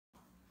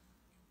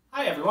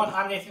Hi everyone,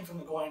 I'm Nathan from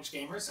the Golden Age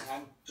Gamers, and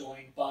I'm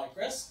joined by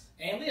Chris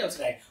and Leo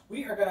today.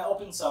 We are going to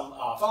open some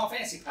Final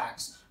Fantasy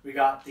packs. We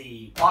got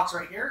the box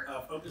right here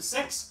of Opus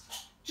VI,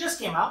 just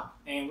came out,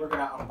 and we're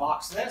going to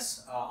unbox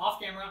this off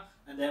camera,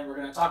 and then we're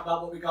going to talk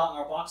about what we got in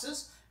our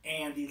boxes.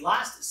 And the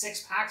last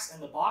 6 packs in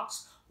the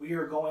box, we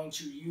are going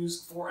to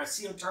use for a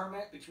sealed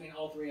tournament between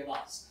all 3 of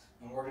us.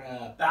 And we're going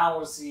to battle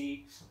to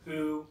see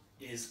who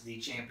is the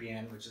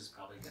champion, which is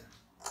probably going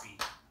to be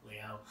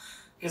Leo.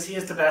 Because he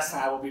is the best,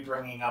 and I will be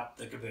bringing up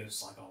the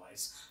caboose, like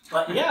always.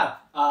 But yeah,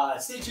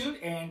 stay tuned,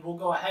 and we'll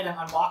go ahead and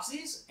unbox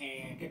these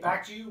and get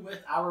back to you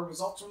with our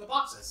results from the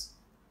boxes.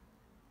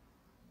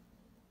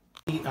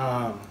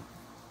 Yeah,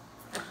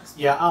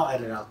 I'll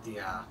edit out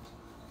the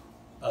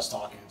us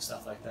talking and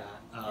stuff like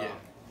that. Yeah.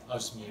 I'll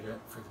just mute it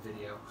for the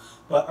video.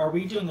 But are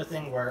we doing the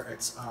thing where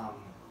it's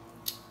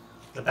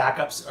the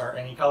backups are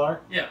any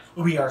color? Yeah.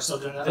 We are still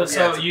doing that?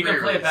 So you can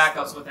play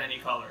backups with any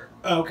color.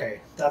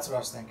 Okay, that's what I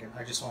was thinking.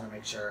 I just want to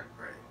make sure.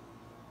 Right.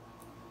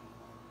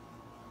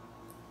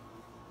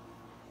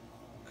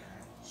 Okay.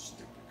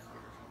 Stupid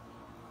card.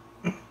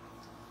 I'm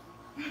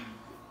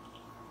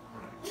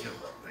gonna kill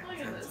that thing. Look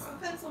at this. The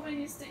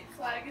Pennsylvania state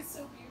flag is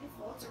so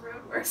beautiful. It's a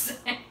roadwork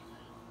sign.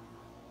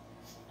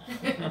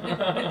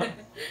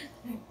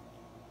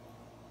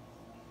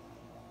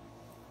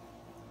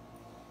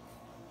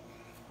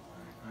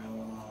 I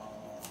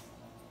will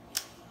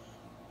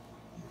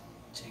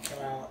take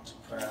him out,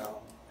 put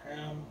out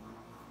him,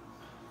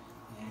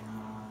 and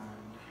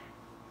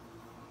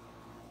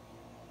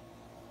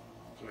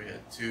So we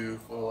had 2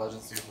 foil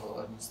legends, 2 foil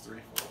legends, 3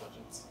 foil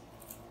legends.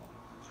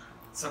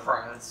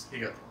 Surprise. He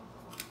got the one.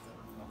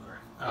 okay.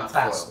 Not the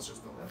Pass. foils,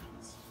 just the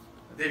legends.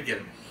 I did get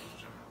him in,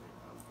 which I'm happy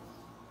about.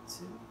 2.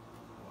 Oh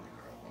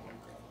my god.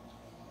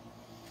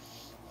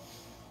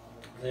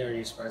 They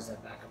already surprised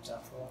that backups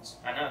out for once.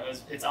 I know,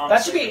 it's on.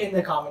 That should be in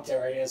the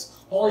commentary as,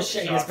 holy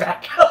shit, he has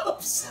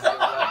backups!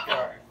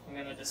 I'm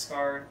going to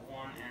discard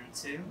 1 and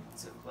 2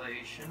 to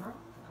play Shinra.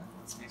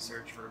 Let's me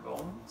search for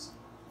golems.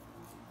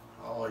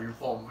 Oh,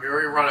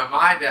 you're running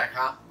my deck,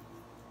 huh?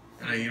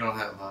 I know you don't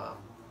have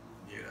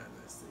Muta in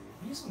this, do you?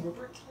 Are you using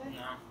Rupert today?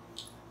 No.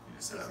 You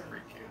just have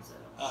Riku.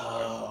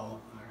 Oh,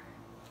 alright.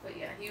 But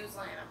yeah, he was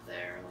laying up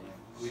there earlier.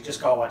 We just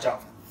gotta watch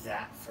out for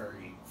that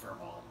furry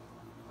furball.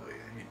 Oh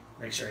yeah,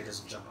 Make sure he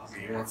doesn't jump off.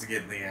 he wants to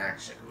get in the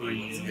action. He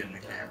wants to get in the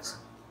camera.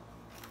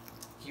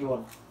 He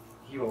will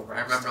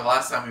I remember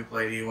last time we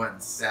played, he went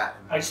and sat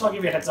in the I just want to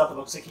give you a heads up, it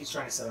looks like he's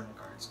trying to sit on your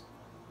cards.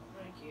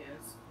 I think he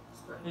is.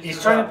 He's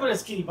trying to put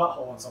his kitty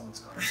butthole on someone's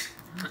cards.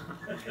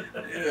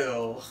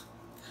 Ew.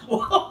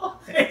 Whoa,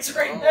 it's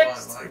right I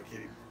next. don't want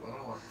kitty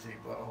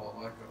butthole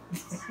on my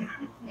cards.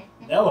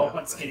 No one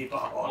wants kitty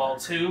butthole. Well,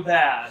 too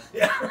bad.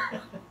 Yeah.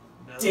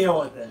 No. Deal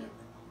with it.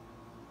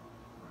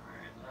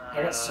 Alright. I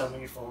got so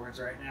many forwards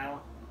right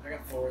now. I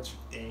got forwards for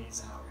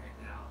days out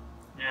right now.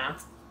 Yeah.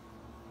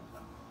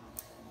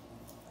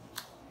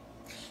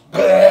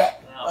 Blech.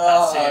 No,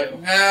 that's you.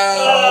 No!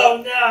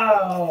 Oh no!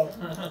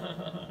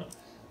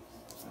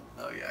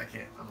 Oh yeah, I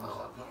can't. I'm not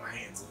allowed to put my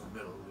hands in the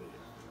middle of the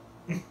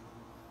video.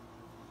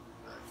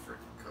 That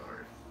freaking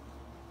card.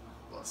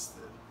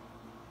 Busted.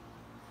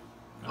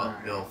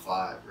 Alright. Bill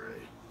 5,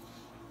 right?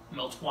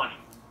 Mill 20.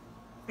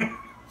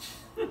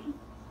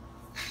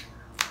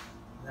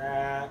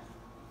 That.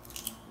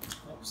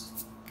 Oops.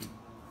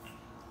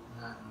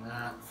 That and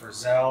that for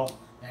Zell.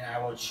 And I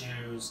will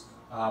choose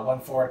 1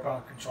 forward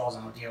opponent controls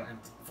and I'll deal him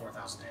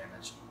 4,000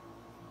 damage.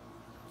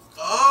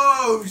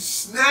 Oh,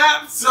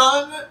 snap,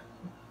 son!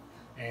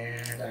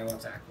 And I will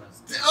attack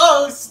with.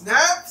 Oh,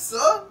 snap,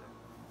 son!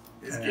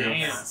 His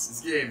Damn.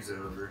 game's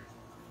over.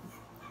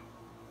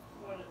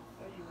 What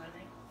are you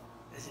winning?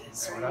 It's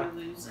Or are sorta.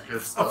 you losing?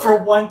 Good stuff. For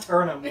 1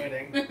 turn, I'm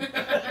winning. He's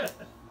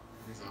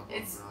up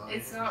on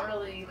It's not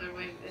really either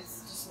way.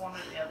 It's just one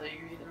or the other.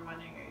 You're either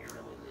winning or you're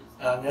really losing.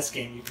 In this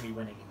game, you can be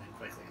winning and then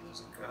quickly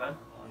losing. Go ahead.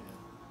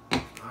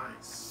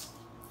 Nice.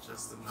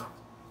 Just enough.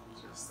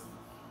 Just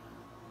enough.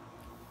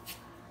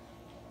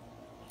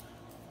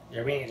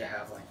 Yeah, we need to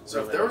have like. So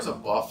if there was a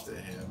buff to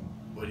him,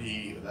 would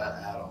he that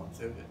add on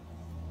to it?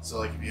 So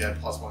like if you had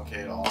plus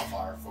 1k to all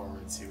fire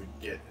forwards, he would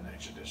get an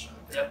extra addition.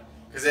 Yep.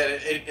 Because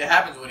it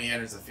happens when he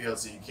enters the field,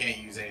 so you can't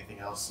use anything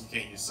else. You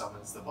can't use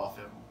summons to buff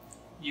him.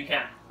 You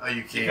can. Oh,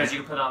 you can't. Because you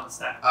can put on the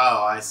stack.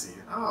 Oh, I see.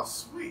 Oh,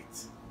 sweet.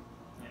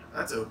 Yeah.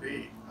 That's OP.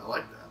 I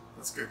like that.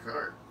 That's a good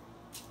card.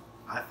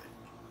 I think.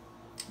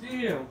 Do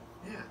you?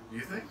 Yeah. Do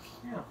you think?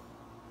 Yeah. I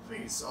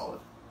think he's solid.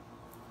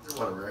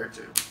 What a rare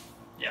too.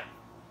 Yeah.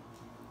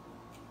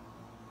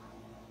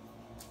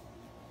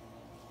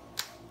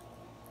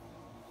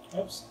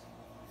 Oops.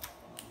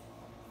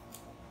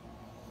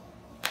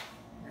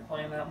 You're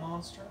playing that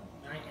monster?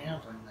 I am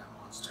playing that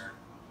monster.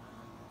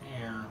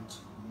 And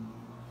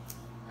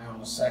I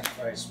will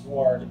sacrifice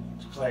Ward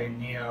to play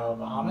Neo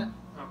Bahamut.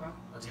 Okay.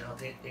 I'll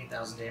deal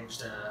 8,000 damage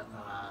to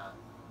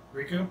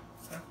Riku.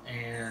 Okay.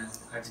 And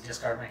I have to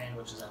discard my hand,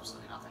 which is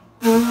absolutely nothing.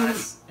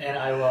 Nice. And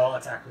I will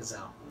attack with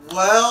Zell.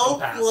 Well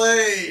Pass.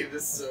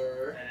 played,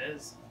 sir. It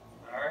is.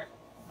 Alright.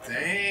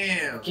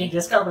 Damn. Can't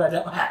discard what I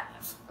don't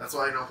have. That's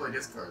why I don't play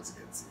discards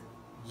against you.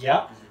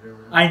 Yep. 'Cause you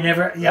never know. I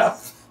never. Yep.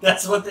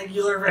 That's one thing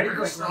you learn very Pretty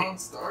quickly. strong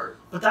start.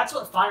 But that's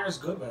what Fire's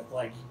good with.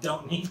 Like, you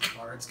don't need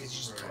cards because you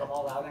just put Right. them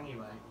all out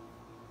anyway.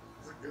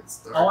 It's a good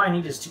start. All I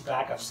need is 2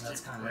 backups, Just and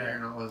that's keep kind of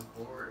clearing it. all his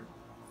board.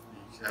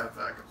 You have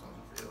backups on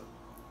the field.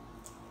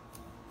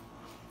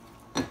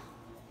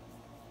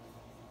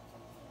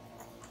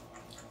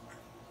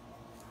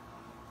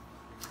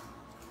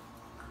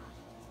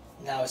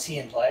 Now, is he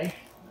in play?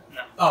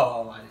 No.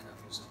 Oh, I didn't know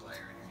if he was in play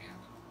or in your hand.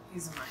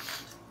 He's in my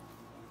hand.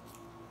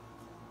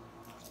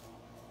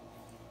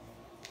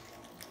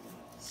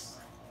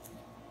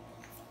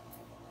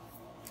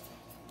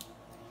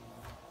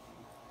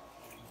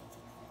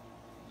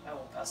 I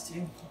will pass to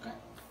you. Okay.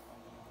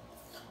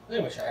 I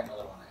really wish I had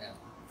another one of him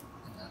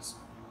in this.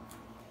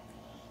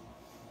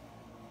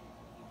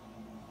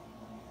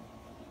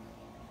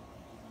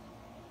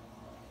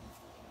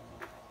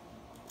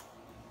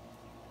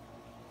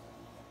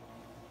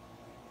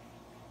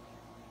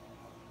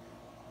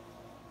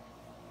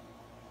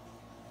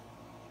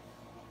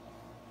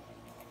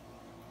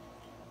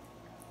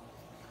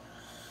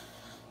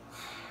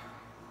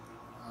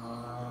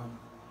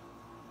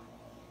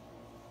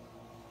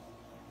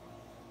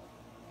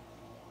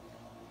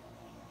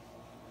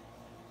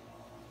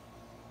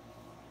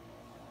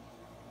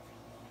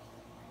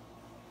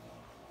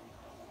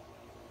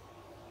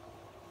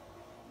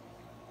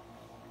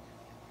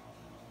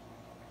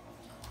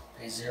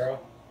 Pay 0.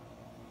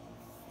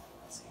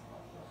 Let's see.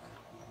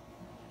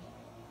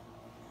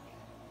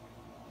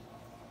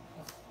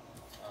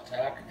 I'll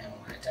attack, and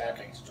when I attack,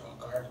 I get to draw a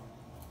card.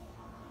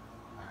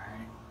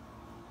 Alright.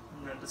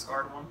 And then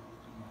discard one.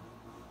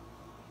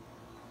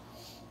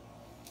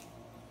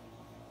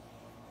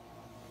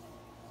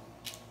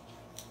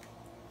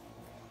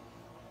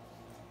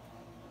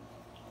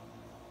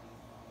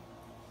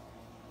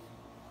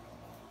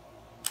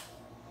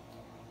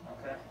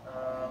 Okay.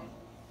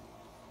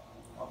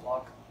 I'll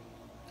block.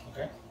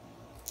 Okay.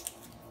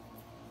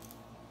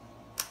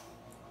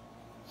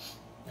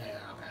 Yeah,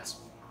 I'll pass.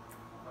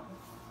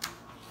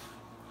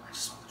 I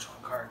just want to draw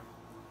a card.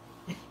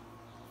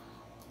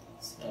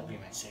 That'd be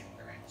my saving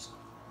grace.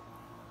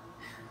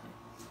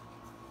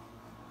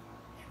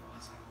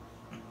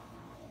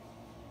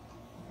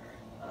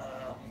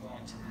 I'm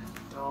going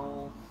to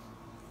dull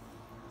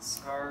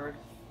discard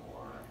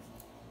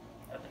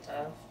for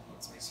Epitaph.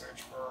 Lets me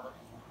search for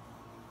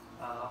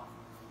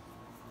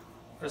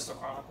Crystal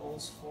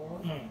Chronicles 4.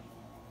 Hmm.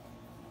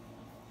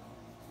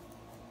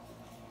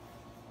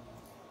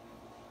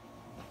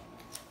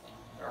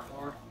 Dark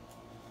Lord.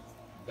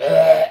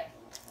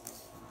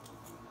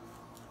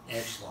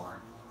 Edge Lord.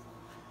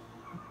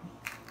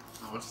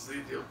 How much does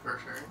he deal per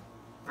turn?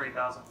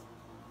 3,000.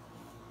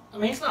 I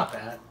mean, it's not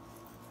bad.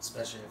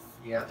 Especially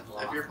if you have to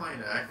block. If you're playing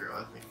aggro,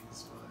 I think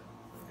he's fine.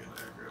 Like an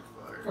aggro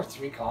For fire.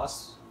 3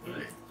 costs.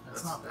 Right.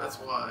 That's not bad. That's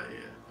why, yeah.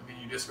 I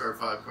mean, you discard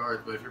 5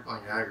 cards, but if you're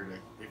playing aggro,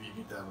 if you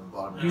get down to the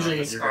bottom, Usually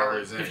you're discard- gonna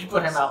lose If you anyway,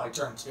 put him so- out like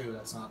turn 2,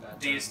 that's not bad.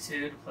 These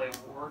two to play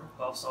Ward,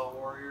 Buffsaw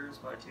Warriors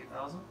by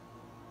 2,000.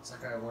 Is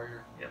that guy a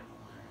warrior? And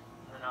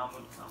then I'll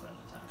move to combat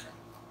and attack.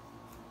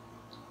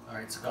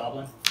 Alright, it's a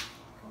goblin.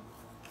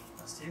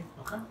 That's to you.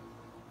 Okay.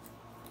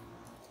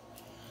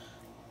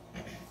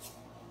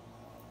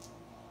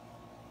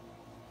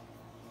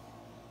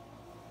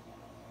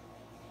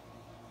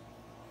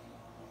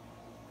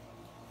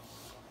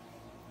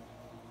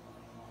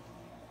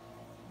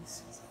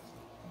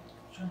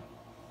 Sure.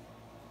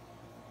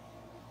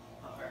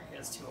 Alright, he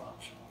has 2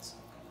 options.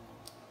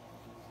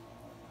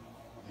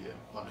 Yeah,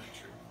 one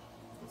entry.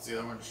 What's the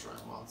other one? Destroy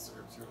a monster.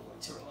 2 or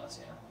less. 2 or less,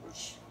 yeah.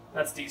 Which,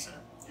 That's decent.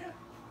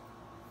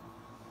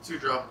 2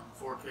 drop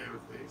 4k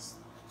with base.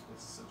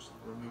 It's essentially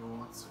remove a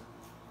monster.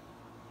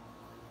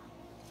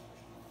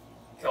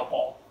 Kill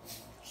Paul.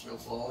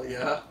 Shield fall,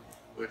 yeah.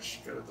 Which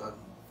could have done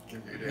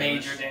can do damage.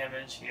 Major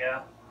damage,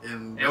 yeah.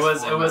 In It this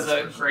was format a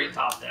especially. great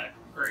top deck.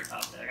 Great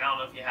top deck. I don't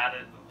know if you had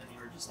it, but then you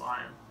were just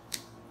lying.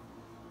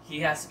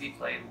 He has to be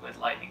played with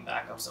lightning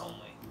backups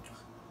only.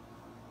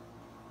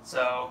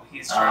 So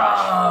he's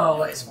trash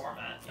in this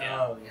format.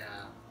 Yeah. Oh,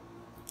 yeah.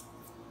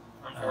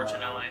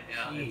 Unfortunately,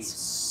 yeah. He It's,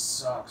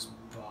 sucks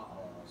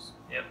buttholes.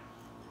 Yep.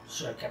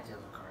 Should have kept the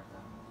other card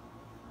then.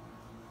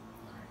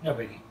 Alright, no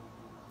biggie.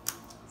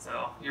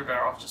 so you're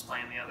better off just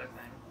playing the other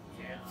thing,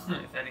 Yeah.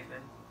 if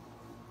anything.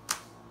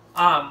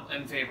 I'm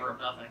in favor of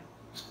nothing.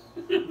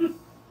 There you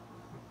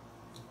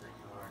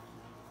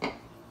are.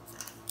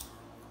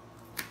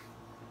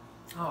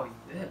 Oh, you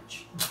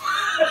bitch.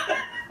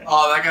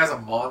 Oh, that guy's a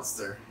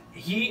monster. I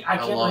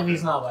can't love believe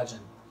he's it. not a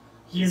legend.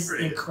 He's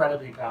pretty good.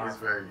 incredibly He's powerful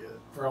very good.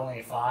 for only a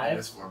In 5.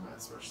 this format,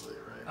 especially,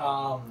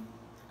 right?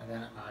 And then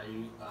did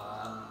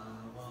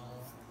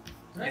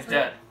I He's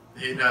forget?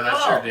 dead. No, that's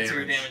Oh, your it's damage.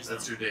 your damage,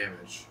 That's though. your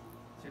damage.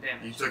 2 You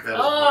damage. took that as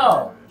Oh! a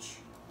player damage.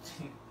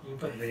 You can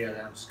put the video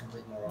down. I'm just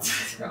complete moron. I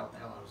forgot what the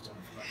hell I was doing.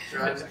 For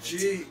Trying about to 5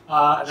 seconds. cheat. And then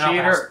I'll pass,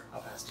 Cheater.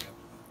 I'll pass to you.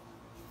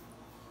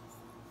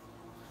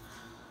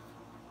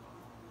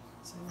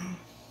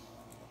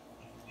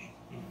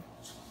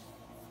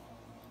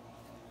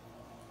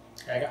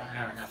 Okay, I got an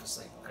hour and a half of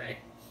sleep, okay?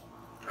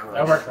 Oh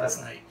I worked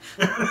last night.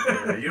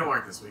 Yeah, you don't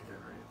work this weekend,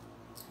 right?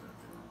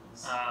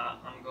 Okay.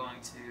 I'm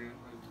going to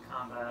move to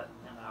combat,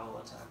 and I will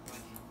attack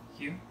with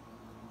Hugh.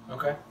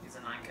 Okay. He's a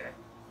 9K.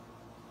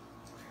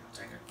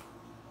 Take it.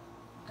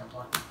 Don't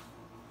play. Okay.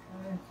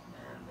 And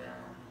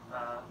then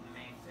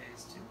main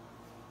phase 2.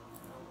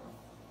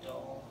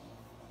 Dull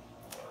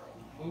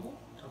removal.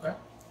 Okay.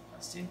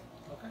 That's 2.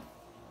 Okay.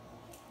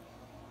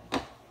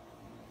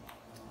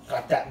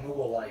 Got that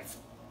Moogle life.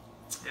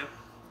 Yep.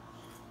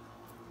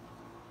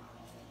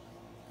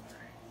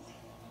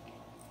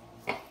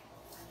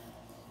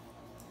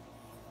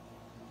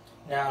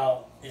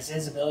 Now, is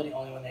his ability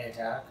only when they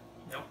attack?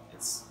 Nope.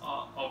 It's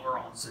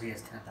overall. So he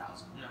has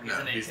 10,000. No, he's No,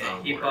 an he's 8K. not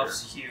a He warrior.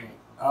 buffs Hugh.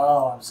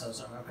 Oh, I'm so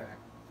sorry. Okay.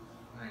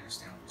 I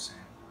understand what you're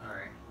saying.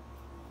 Alright.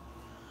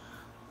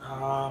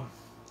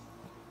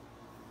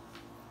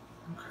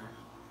 Okay.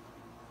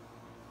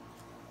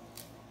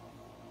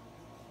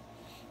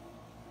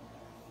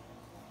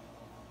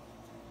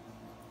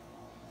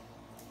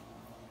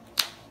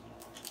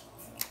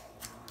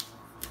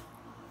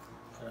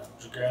 Put up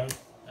Dragoon,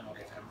 and I'll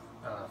give him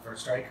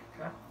first strike.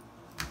 Okay.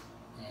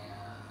 And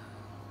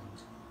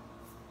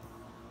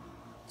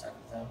attack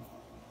with them.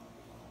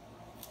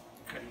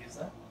 Could use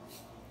that.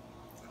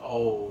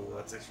 Oh,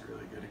 that's actually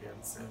really good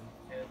against him.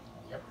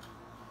 Yep.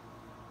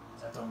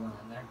 Is that the one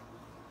in there?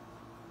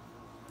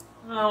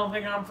 I don't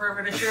think I'm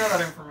privy to share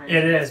that information.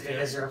 It is,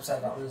 because you're upset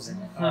about losing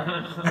it.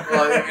 Alright.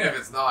 Well, even if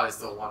it's not, it's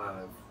still 1 out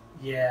of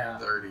Yeah.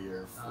 30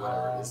 or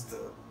whatever it is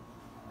to.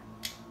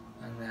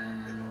 And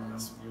then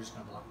you're just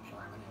gonna block the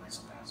climb anyway,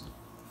 so pass.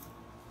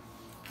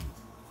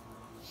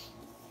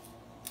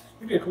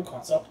 It'd be a cool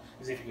concept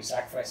is if you could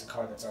sacrifice a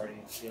card that's already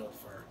in the field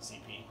for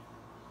CP.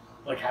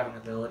 Like have an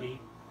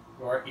ability,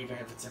 or even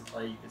if it's in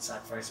play, you could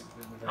sacrifice it.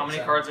 How many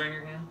cards are in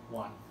your hand?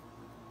 1.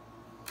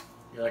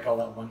 You like all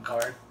that 1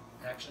 card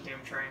action?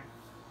 Doom Train.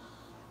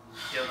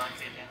 Deal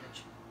 9K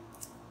damage.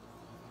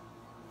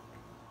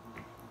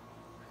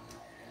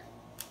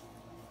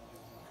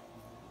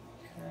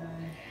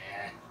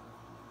 Okay.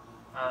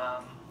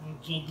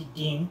 Get the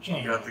Doom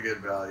Train. You got the good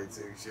value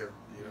too, because you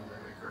don't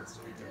have any cards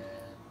to be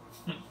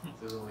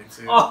There's only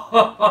 2.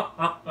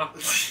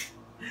 Alright,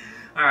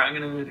 I'm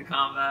gonna move to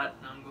combat,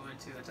 and I'm going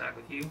to attack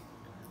with you.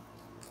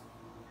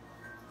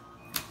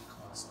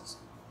 Colossus.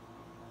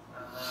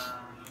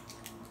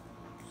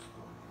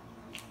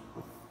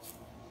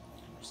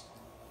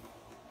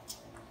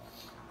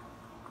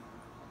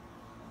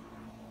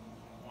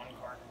 One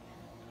card.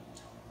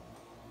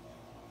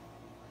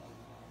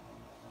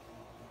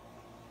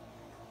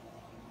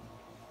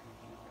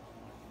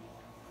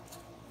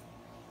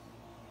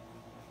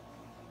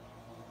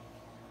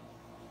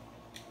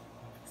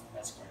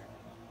 That's card.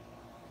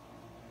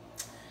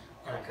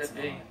 It could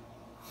be. You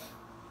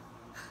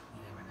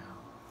never know.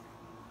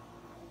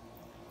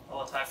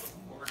 I'll attack with the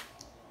board.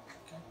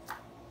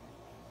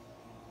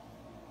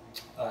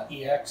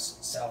 EX,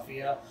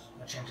 Salvia.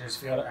 When change this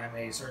field, I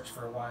may search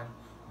for 1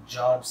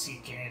 job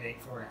seed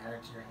candidate for and add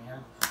it to your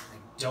hand. I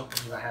don't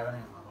believe I have any.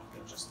 I'm going to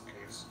go just in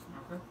case.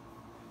 Okay.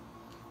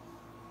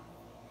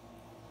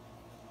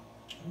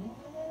 I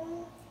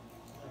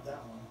have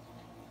that one.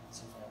 Let's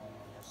see if I have any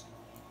others.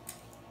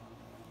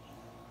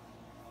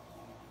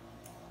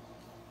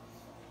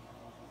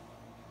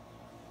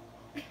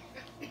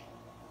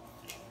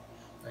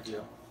 I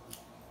do.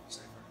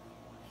 Cipher.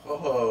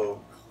 Oh,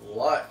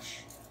 clutch.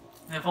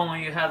 If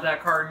only you had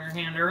that card in your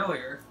hand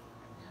earlier.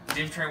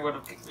 Doom Train would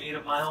have ate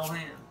up my whole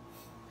hand.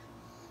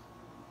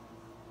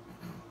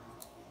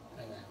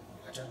 And then,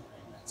 gotcha. And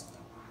that's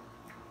something.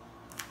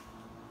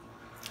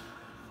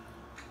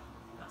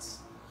 That's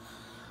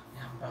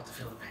Yeah, I'm about to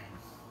feel the pain.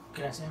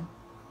 Can I see him?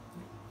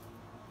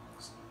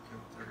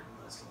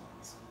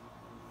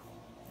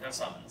 no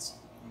summons.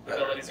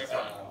 Abilities are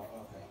fine. Oh,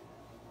 okay.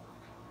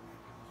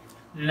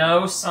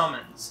 No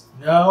summons.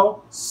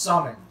 No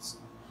summons.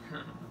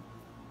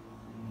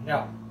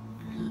 No.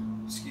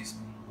 Excuse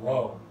me.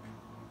 Whoa.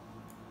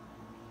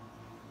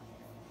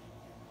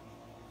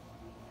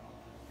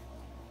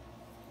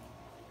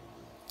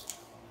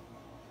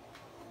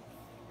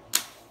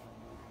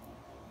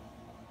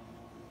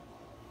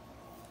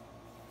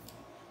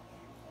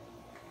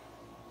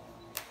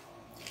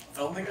 I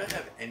don't think I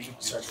have any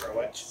Search for a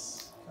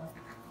duplicates. I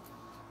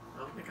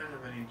don't think I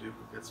have any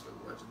duplicates for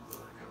the legends that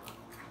I got.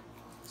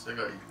 So I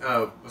got,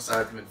 oh,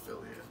 besides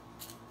Midfilia.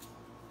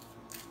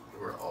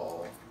 We're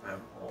all, I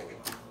have all one of.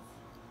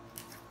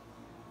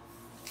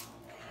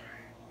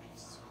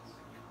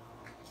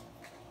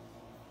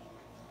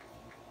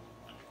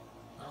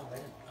 Oh,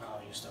 wait. Oh,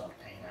 you still have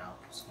pain out.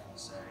 I was gonna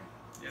say.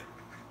 Yep.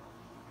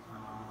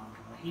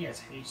 Well, he has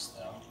haste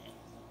though.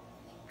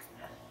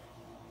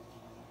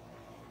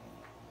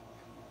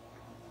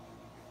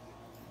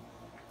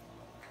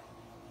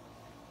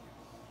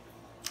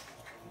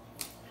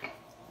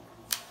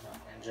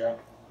 Ninja.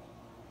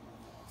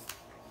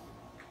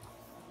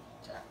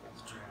 Attack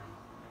with Dream.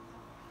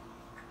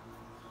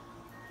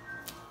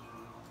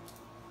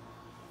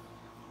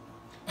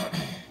 And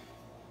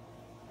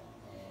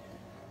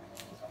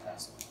I'll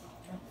pass it.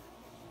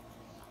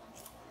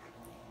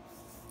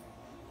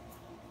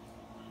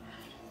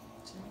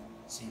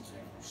 seems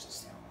very much to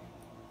stay on me.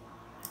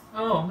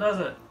 Oh, does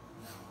it?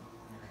 No,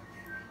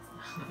 you're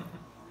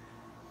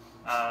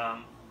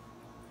gonna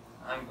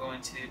I'm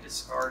going to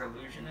discard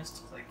Illusionist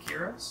to play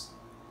Kyros.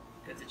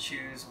 Get to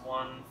choose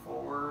one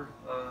forward.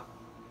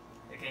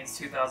 It gains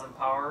 2,000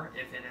 power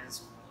if it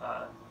is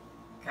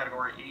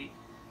category 8.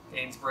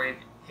 Gains Brave,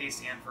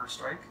 Haste, and First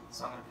Strike.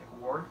 So I'm going to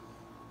pick Ward.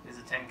 It is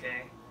a 10k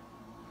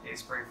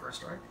Haste, Brave,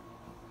 First Strike.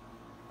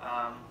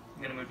 I'm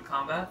going to move to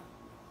combat.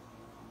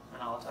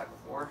 And I'll attack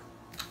with Ward.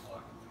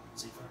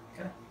 C4.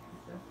 Okay.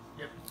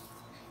 Yep.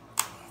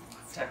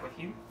 Attack with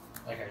you.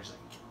 Like I just like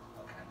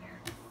okay near.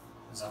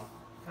 So.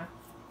 Okay.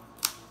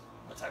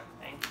 Attack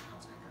with Pain.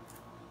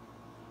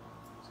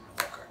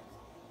 Walker.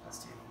 That's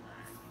 2.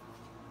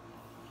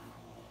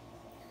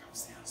 Here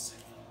comes the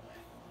outside.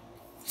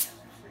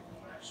 Freaking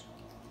wash.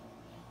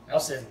 I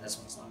also think this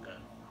one's not good.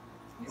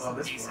 Well,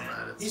 this decent.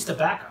 format, it's, He's the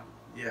backup.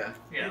 yeah,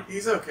 Yeah.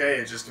 he's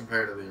okay just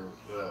compared to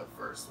the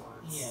first one.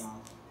 It's, Yeah.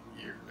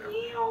 You're never.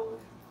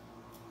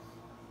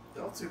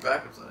 The all 2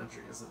 backups on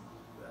entry isn't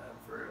bad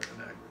for an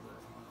aggregate.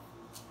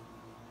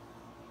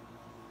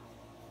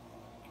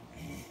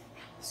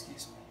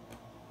 Excuse me.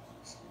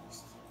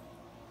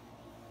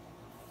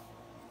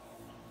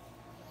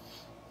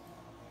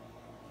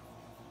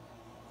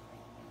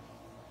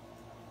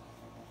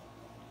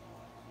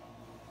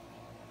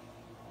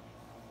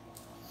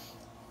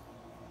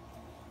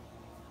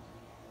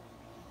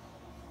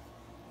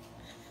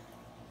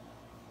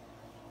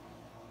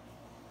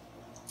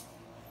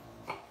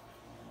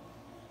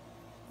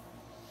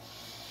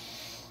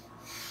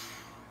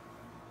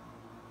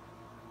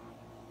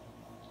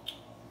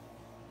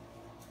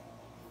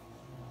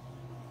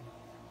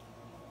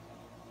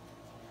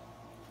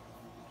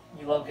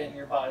 You love getting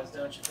your buys,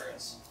 don't you,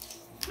 Chris?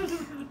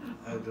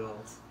 I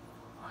don't.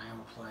 I am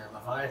a play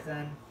Leviathan,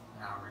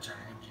 and I'll return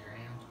him to your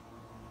hand.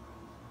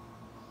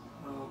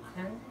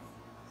 Okay.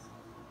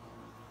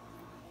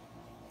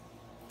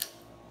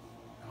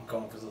 I'm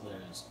going for the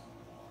lose.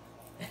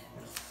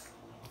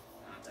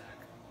 Attack.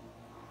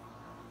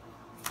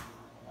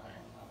 Alright,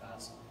 I'll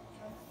pass.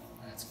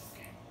 That's a good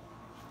game.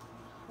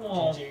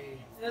 Well, GG.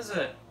 is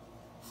it?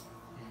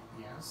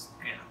 Yes.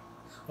 Yeah.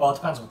 Well, it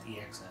depends what the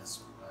EX is.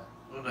 But...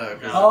 Well, no,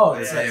 because Oh,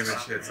 the it's damage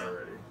like- hits yeah.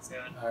 already. It's good.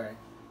 Alright.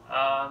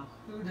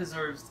 Who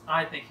deserves?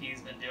 I think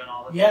he's been doing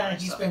all the Yeah,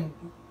 damage, he's so been.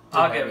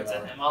 I'll give it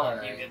to him. I'll let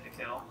Alright. you get the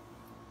kill.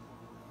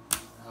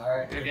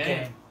 Alright, Good good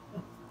game. game.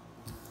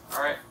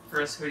 All right,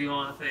 Chris. Who do you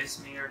want to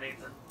face, me or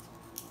Nathan?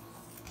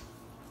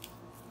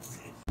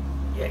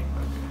 Yeah. Okay.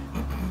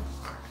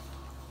 Alright.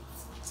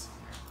 Let's see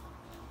here.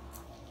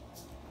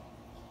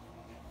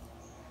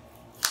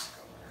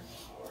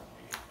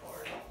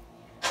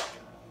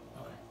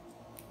 Okay.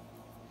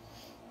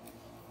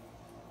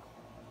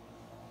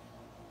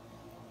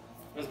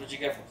 That's what you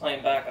get for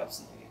playing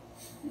backups in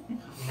the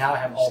game. Now I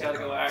have all Just the gotta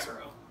go cards.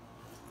 aggro.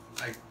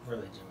 I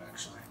really do,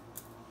 actually.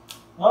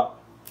 Oh!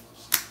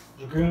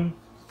 Dragoon.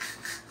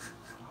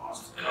 I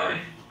lost the card.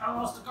 I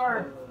lost the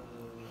card.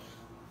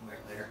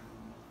 Later.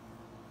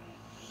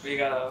 We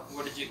got a.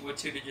 What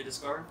 2 did you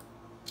discard?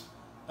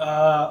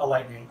 A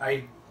lightning.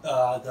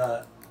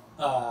 The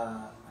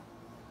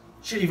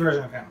shitty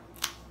version of him.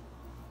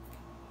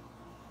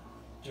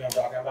 Do you know what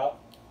I'm talking about?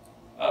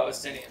 Oh,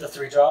 Estinian. The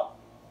 3-drop?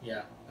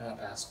 Yeah, and I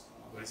pass.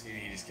 What does he need?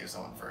 He just gives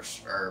someone first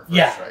strike.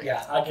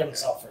 Yeah, I give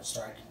himself first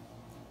strike.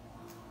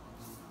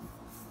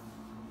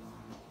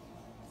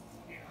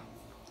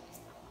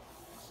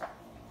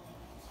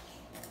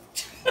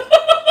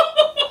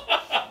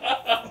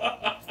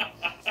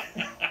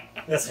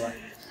 This one.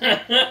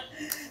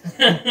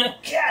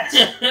 Catch!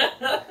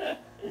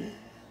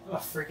 I'm a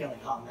freaking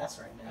like, hot mess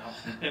right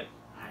now.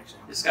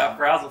 Just got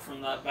frazzled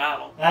from that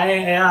battle.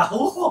 Yeah.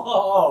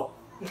 Whoa.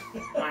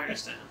 I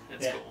understand.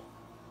 It's Yeah. cool.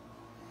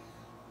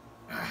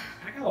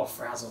 I got a little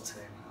frazzled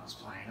today when I was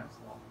playing. I was a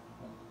little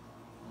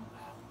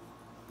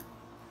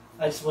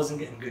bad. I just wasn't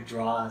getting good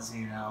draws,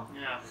 you know.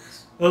 Yeah.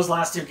 Those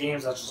last 2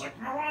 games, I was just like,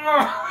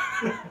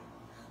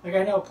 like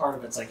I know part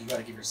of it's like you got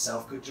to give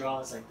yourself good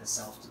draws, like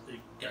you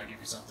got to give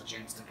yourself the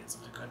chance to get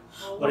something good.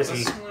 Oh, What is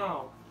he?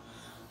 Snow.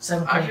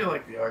 7 I feel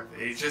like the arc.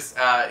 He just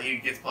he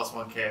gets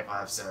 +1k if I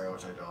have Sarah,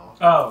 which I don't.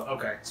 Oh,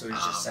 okay. So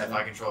he's just 7. If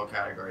I control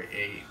category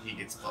 8, he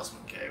gets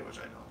 +1k, which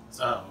I don't.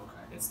 So Oh,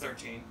 okay. It's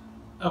 13.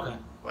 Okay.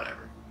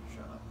 whatever.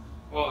 Shut up.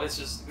 Well, it's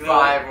just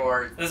 5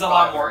 or. There's a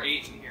lot 5 more or-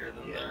 8 in here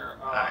than Yeah. there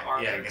Alright,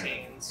 are yeah, go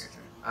ahead. 13s. Your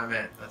turn. I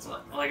meant that's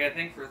what. Like I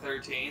think for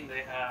 13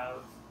 they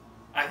have.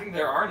 I think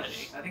there aren't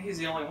any. I think he's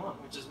the only one,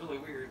 which is really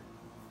weird.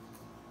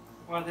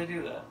 Why did they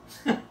do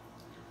that?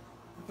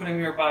 Put him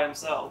here by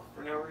himself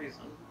for no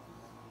reason.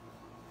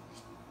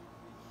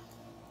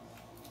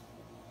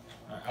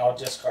 I'll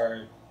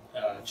discard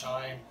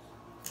Chime,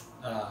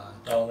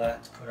 all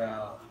that to put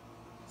out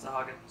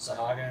Zahagan.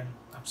 Sahagan.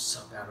 I'm so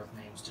bad with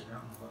names, dude. I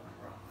don't know what my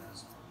problem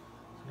is.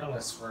 I know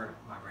this word,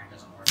 my brain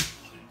doesn't work.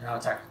 And I'll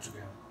attack the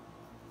Dragoon.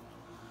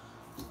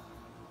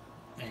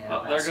 And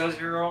Oh, there goes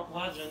your old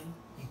legend.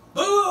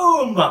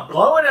 Boom!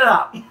 Blowing it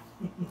up!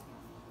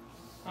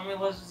 How many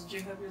legends did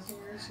you have using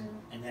yours here?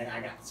 And then I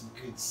got some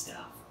good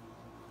stuff.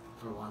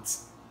 For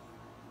once.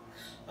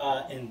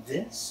 In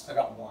this, I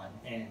got one,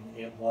 and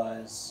it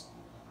was.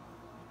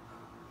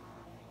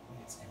 I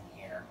think it's in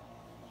here.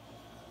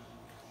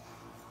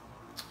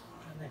 I'm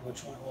trying to think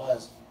which one it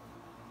was.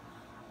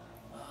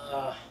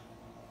 I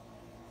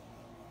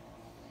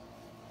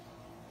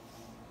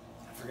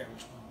forget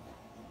which one.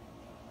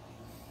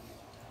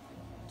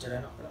 Did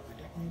I not put it on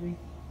my deck, maybe?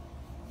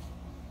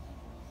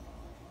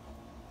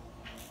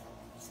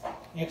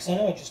 Yeah, because I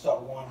know I just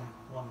got one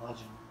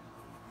legend.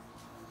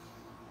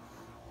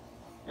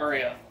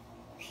 Maria.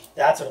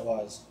 That's what it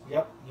was.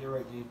 Yep, you're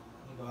right, dude. You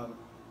go have it.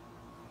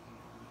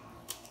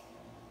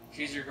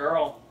 She's your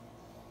girl.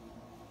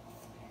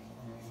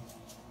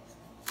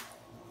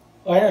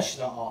 Oh, I know she's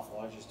not awful.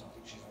 I just don't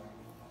think she's right.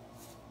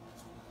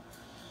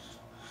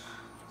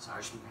 Sorry,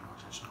 I should be paying more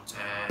attention.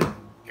 And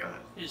go ahead.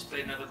 You just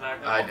played another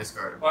back. I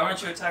discarded. Why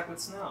don't you attack with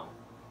snow?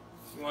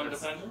 You want a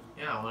defender?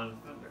 Yeah, I want a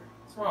defender.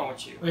 What's wrong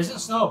with you? Wait, isn't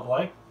Snow a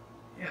boy?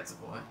 Yeah, it's a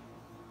boy.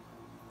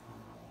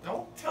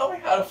 Don't tell me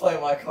how to play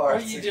my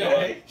cards. What are you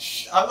okay? doing?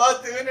 Shh, I'm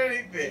not doing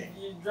anything.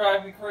 You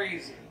drive me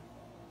crazy.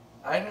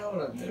 I know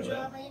what I'm You doing.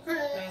 drive me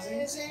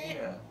crazy.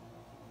 Yeah.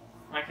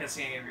 I can't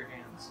see any of your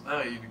hands.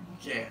 No, you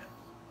can't.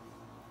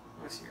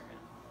 Let me see your hand.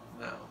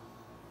 No.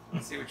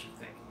 Let's see what you're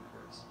thinking,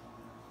 Chris.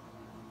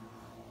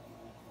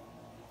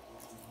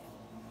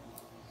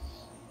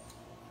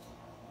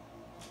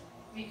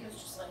 Miko's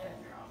just laying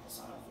in your office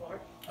on the floor.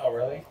 Oh,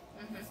 really?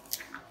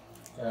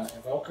 Mm-hmm.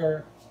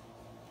 Evoker.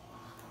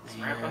 Is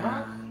ramping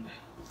up? And you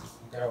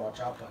better watch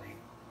out, buddy.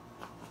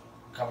 I'm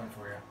coming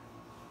for you.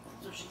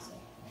 That's what she said.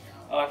 Yeah.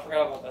 Oh, I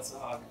forgot about that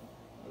Sahagin.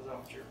 Is that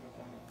what you're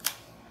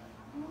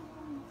thinking?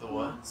 The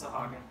what?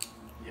 Sahagin.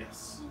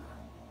 Yes.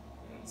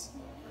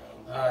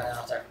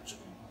 I'll attack you.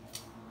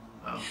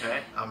 Okay,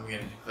 I'm going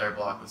to declare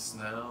block with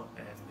Snow,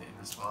 and in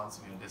response,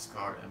 I'm going to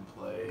discard and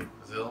play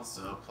Brazil.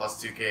 So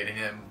plus 2k to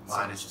him, So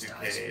minus he just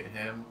 2k dies. to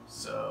him.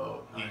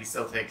 So he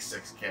still takes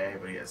 6k,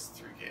 but he has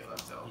 3k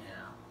left. So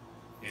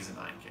Yeah. he's a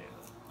 9k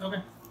left.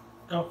 Okay.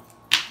 Go.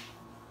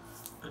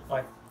 Good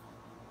fight.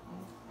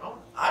 Oh,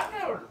 I've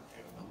never.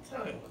 I'm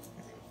telling you what to do.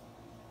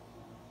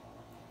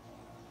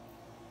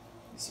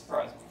 You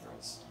surprised me,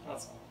 Chris.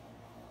 That's all.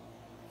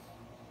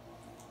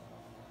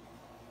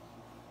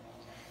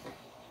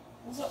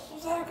 Was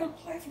that a good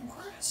play from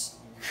Chris?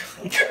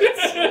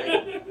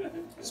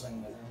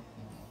 Swing with him.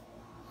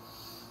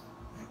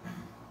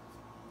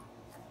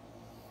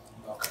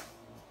 Okay.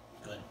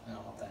 Good. I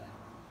don't want that.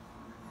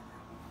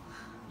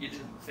 You did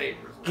me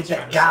favors. Get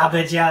that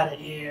garbage out of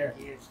here.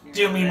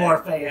 Do me more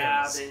favors.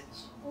 Garbage.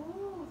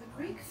 Ooh, the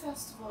Greek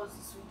festival is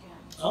this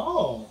weekend.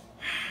 Oh.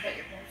 I bet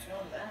your parents are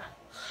going to that.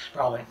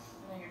 Probably. I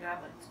know your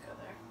dad likes to go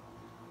there.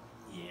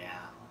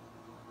 Yeah.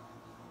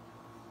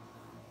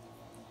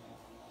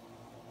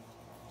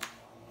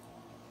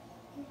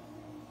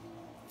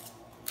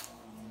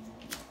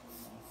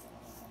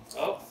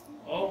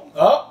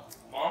 Oh,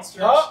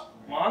 monsters. Oh.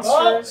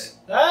 Monsters.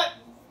 That.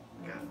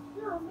 Okay.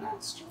 You're a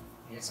monster.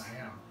 Yes,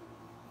 I am.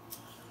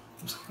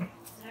 Did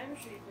I ever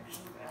show you pictures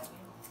of Abby?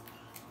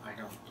 I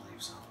don't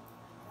believe so.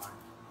 Why?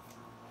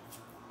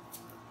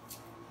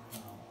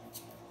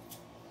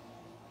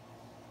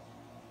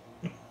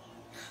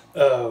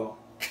 Oh.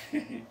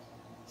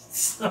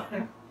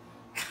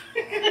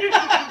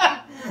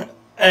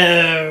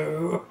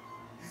 Oh.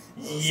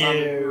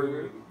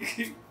 You.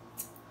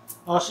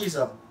 Oh, she's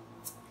a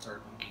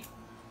third monkey.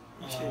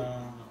 She's a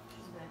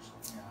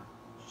bitch. Yeah.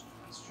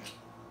 That's true.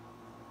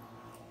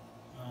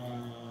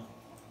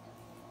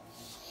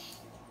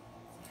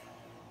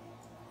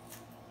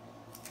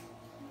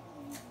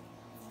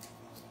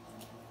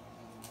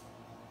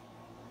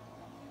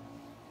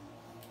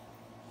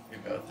 We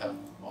both have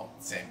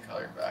same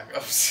colored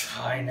backups.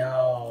 I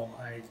know.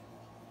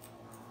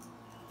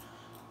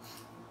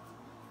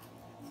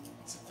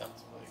 It's a tough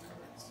to play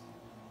cards.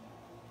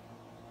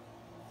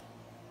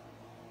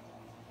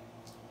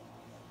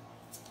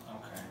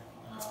 Okay.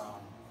 Yeah,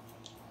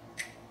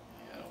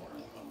 I don't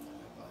really want to play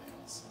anybody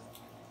else.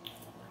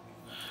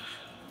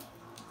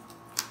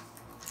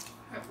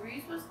 Were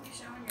you supposed to be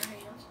showing your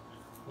hand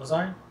Was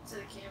I? to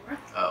the camera?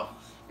 Oh,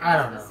 Were I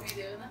you don't know. supposed to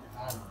be doing that?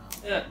 I don't know.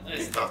 Yeah,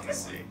 it's tough to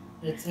see.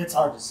 It's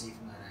hard to see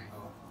from that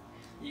angle.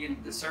 you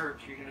can the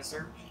search. You can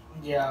search.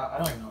 Yeah, I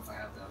don't even know if I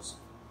have those.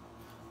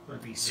 Would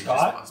it be You just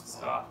Scott? must-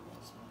 Scott.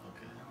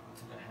 Okay. I don't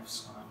think I have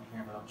Scott in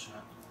here, but I'll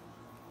check.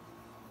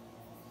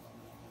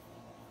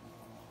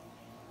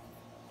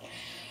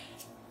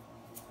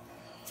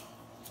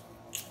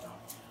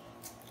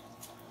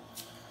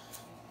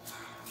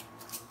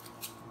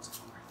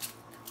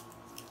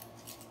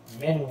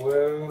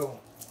 Minwoo.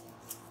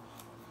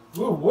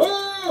 Woo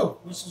woo!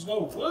 Whistles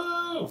go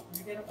woo!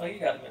 You get him? Oh, you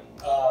got him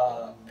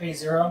in. Pay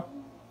 0.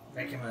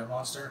 Make him a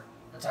monster.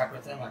 Attack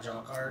with him. I draw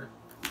a card.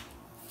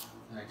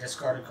 And I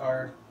discard a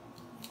card.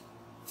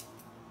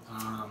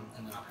 And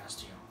then I'll pass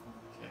to you.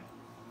 Okay.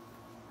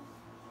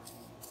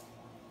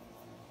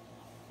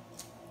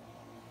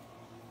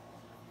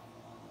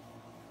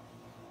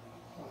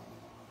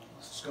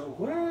 Let's just go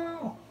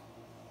woo!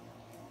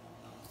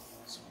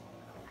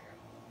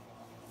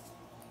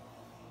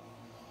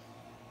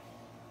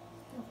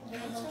 Yeah,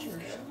 sounds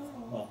good.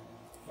 Well,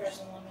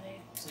 Frozen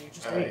lemonade. so you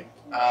just Alright.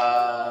 Frozen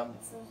lemonade.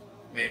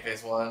 Main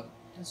phase 1.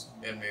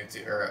 In move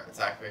to, or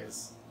attack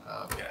phase.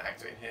 I'm gonna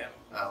activate him.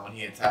 When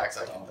he attacks,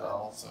 I can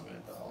dull, so I'm gonna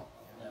dull.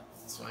 Yeah.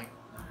 Swing.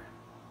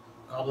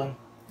 Goblin.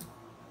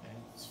 Okay,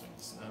 swing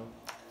snow.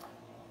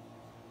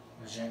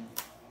 Vision.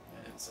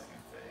 And second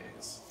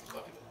phase.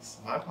 Look at this.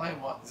 Am I playing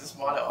is this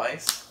mono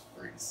ice?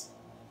 Freeze.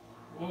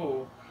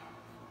 Ooh.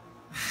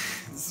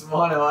 This is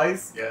mono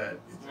ice? Good.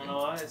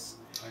 Mono eyes.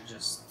 I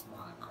just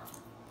want to cry.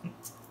 I'm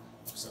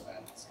so bad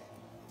at this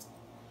game.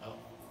 Oh,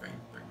 bring.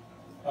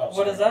 Oh,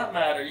 What does that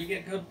matter? You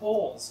get good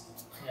pulls.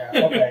 Yeah,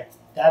 okay.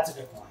 That's a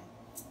good point.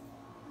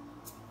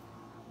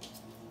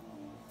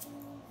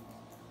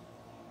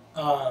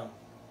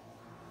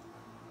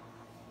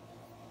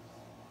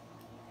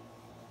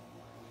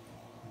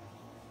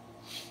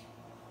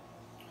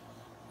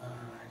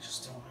 I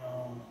just don't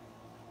know.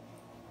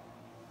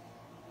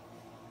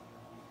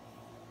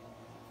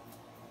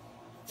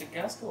 Did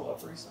gas go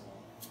up recently?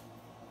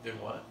 Did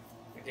what?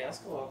 Did gas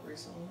go up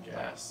recently?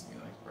 Gas. You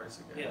know, like price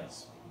of gas.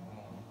 Yes.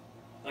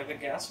 Like the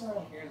gas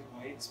around here is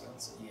way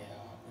expensive. Yeah,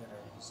 it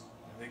is.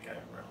 I think I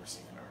remember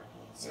seeing an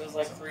article. It was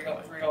like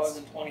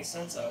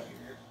 $3.20 out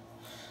here.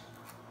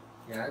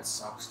 Yeah, it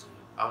sucks, dude.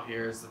 Out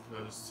here as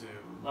opposed to.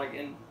 Like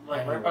right by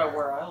Anywhere.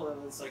 where I live,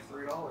 it's like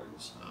 $3.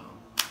 It's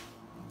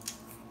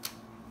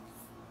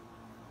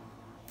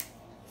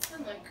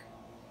been like,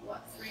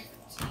 what,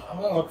 3:15?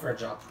 I'm gonna look for a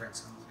job for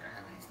instance. I don't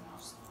have anything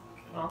else.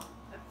 Well,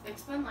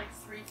 It's been like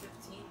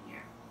 3:15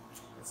 here.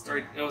 it's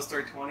three. It was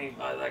 $3.20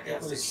 by that It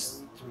gas was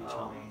station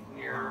 320.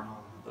 near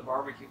the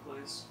barbecue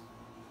place.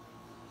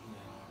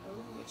 Yeah.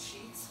 Oh, with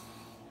sheets.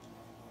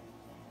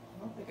 I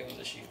don't think it was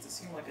a sheets. It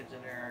seemed like a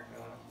generic.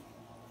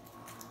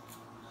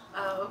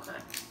 Oh, okay.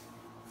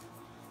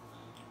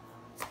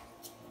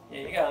 Yeah,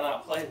 you gotta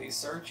not play these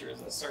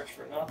searchers that search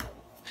for nothing.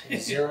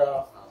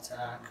 0, I'll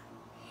attack.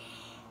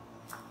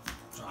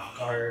 Draw a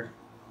card.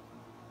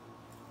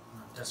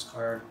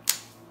 Discard.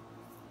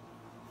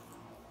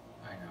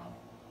 I know.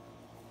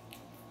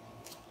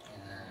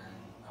 And then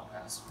I'll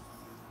pass.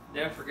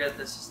 Don't forget,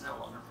 this is no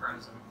longer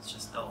frozen. It's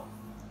just dull.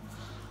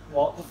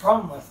 Well, the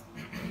problem with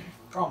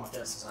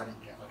this is I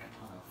didn't get like a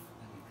ton of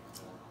anything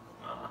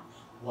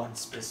for one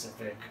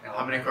specific element.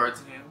 How many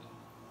cards in hand?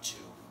 2.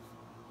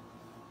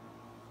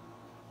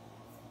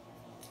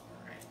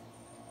 Alright.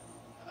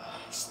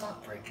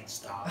 Stop breaking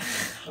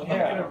stuff. I'm Yeah.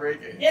 not gonna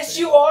break anything. Yes,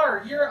 you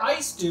are. You're an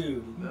ice dude.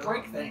 You No,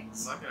 break I'm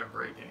things. not gonna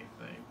break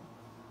anything.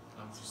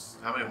 I'm just.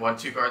 How many?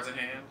 2 cards in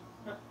hand?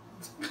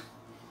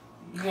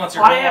 You want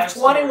your I real have life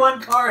story.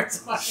 21 cards.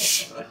 in my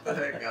hand. What the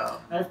heck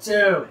up? I have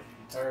 2.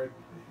 Third.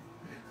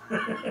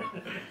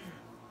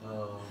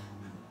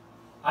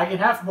 I can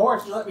have more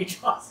if you let me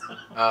draw some.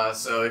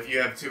 So if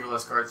you have 2 or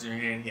less cards in your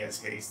hand, he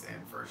has haste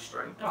and first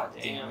strike. God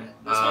Damn, damn it.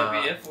 this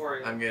might be it for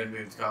you. I'm gonna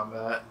move to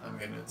combat. I'm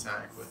gonna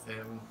attack with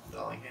him,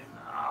 dulling him.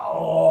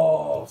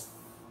 Oh,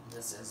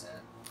 this is it.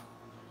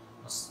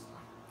 Let's-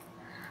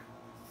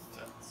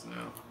 So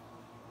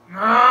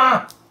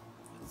Ah!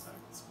 attack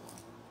this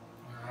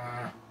one.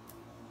 Ah.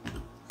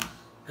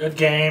 Good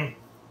game.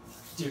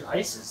 Dude,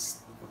 ice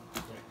is.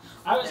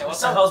 I was, Yeah, what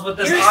so- the hell's with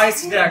this here's-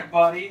 ice deck,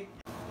 buddy?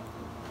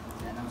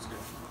 Yeah, that was good.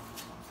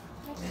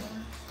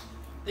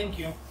 Thank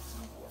you.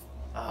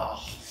 Oh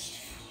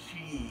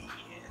shit!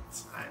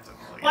 I have to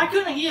play. Why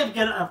couldn't he have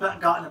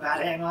gotten a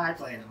bad hand when I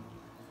played him?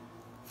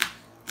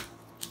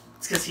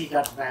 It's because he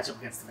got the matchup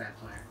against the bad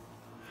player.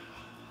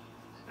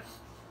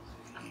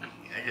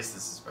 I guess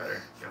this is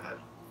better. Go ahead.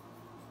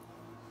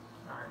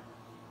 Alright.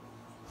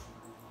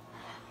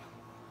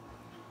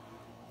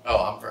 Oh,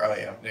 I'm first. Oh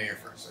yeah, no, you're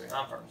first. Right?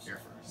 I'm first. You're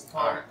first.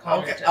 Call- Alright. call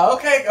Okay. your turn.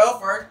 Okay. Go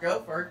for it. Go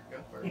for it. Go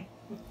for it.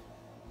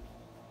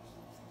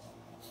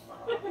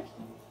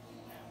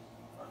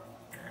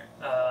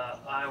 Alright.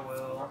 I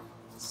will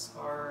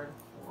discard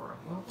for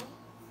removal.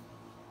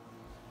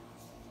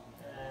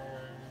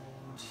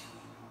 And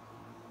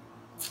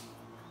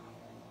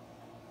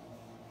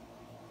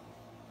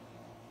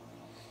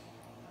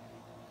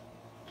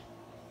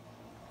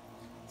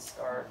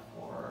discard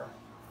for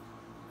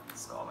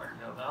Scholar.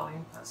 No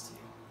value. That's to you.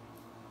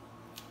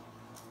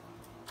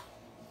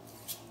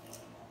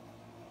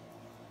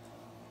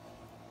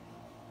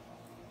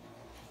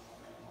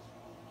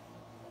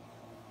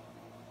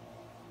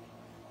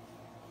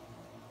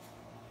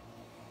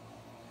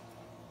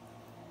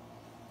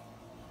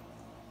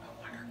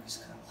 I wonder if he's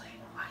gonna play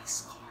an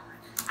ice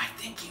card. I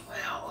think he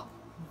will.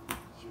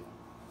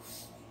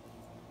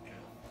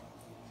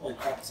 Holy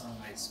crap, it's on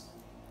ice.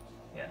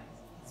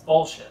 It's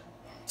bullshit.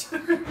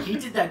 He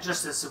did that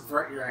just to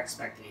subvert your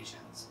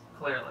expectations.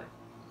 Clearly.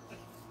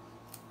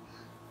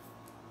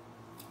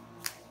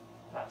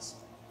 Pass.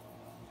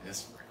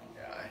 This freaking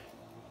guy.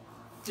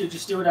 Dude,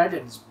 just do what I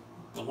did. Just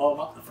blow him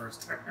up the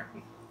first turn.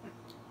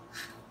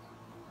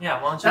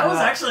 Yeah, why don't you That do was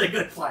that? actually a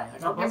good play.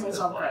 Like, I'll That was give a good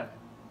myself play.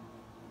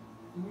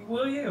 credit.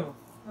 Will you?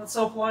 That's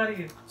so polite of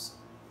you.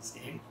 This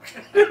game.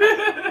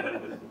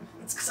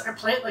 It's because I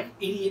play it like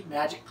idiot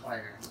Magic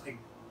player. Like,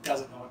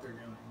 doesn't know what they're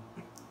doing.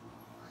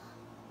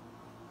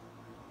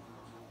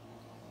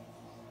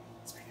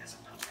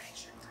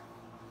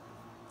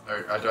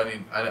 Or do I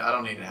need? I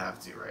don't need to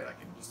have two, right? I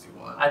can just do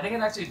one. I think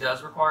it actually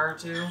does require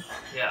two.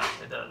 Yeah,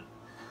 it does.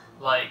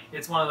 Like,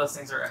 it's one of those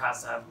things where it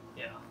has to have.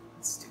 Yeah,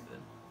 it's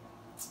stupid.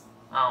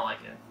 I don't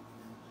like it.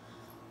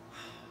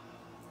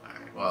 All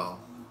right. Well.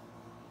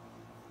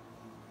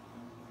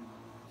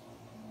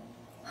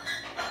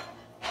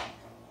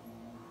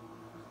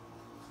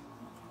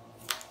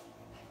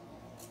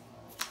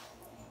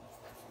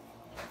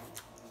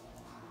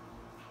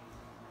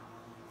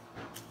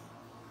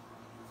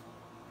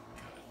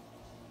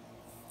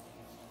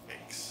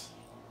 Thanks.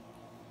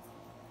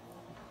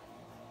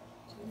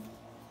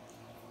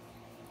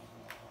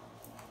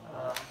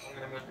 I'm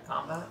gonna move to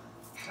combat.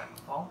 Attack and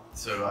fall.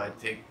 So I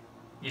take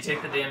You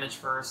take the damage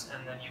first,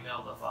 and then you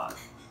mail the 5.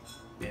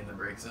 in the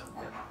break zone.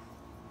 Yep.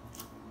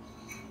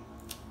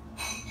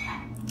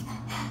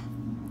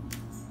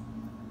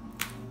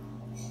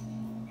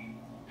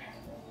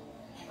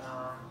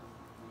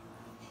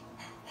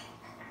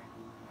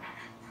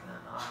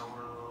 Then I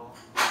will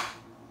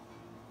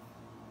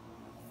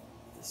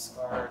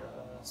discard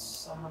a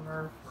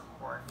summoner for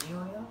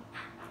Cornelia,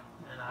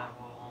 and I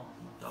will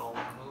dull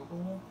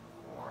removal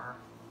for.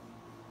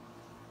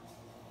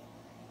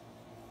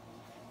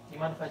 Do you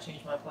mind if I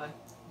change my play?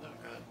 No,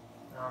 go ahead.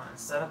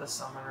 Instead of the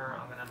summoner,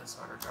 I'm gonna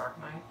discard a Dark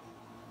Knight.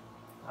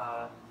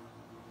 Yeah.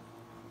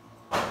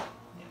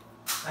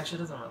 Actually,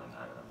 it doesn't really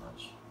matter that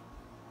much.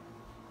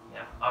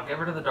 Yeah, I'll get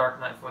rid of the Dark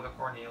Knight for the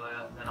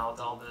Cornelia, and then I'll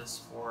dull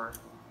this for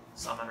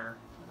summoner,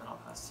 and then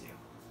I'll pass to you.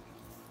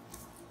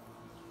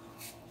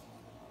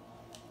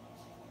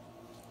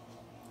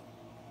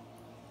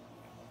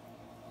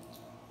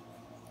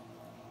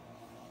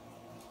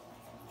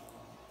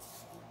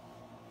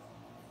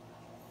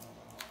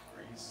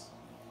 Freeze.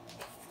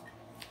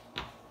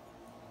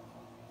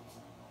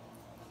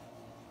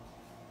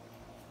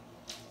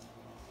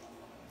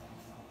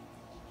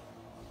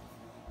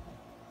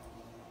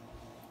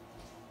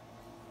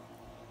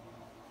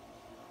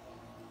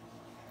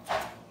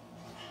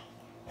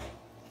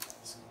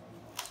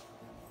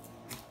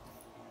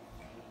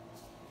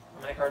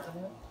 How many cards do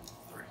I have?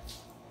 3.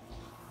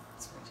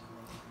 That's way too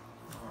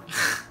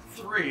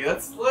many. 3.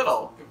 That's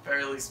little,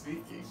 comparatively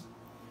speaking.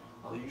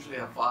 I'll usually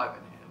have 5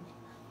 in hand.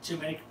 Too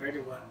many compared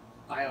to what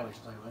I always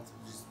play with,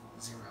 which is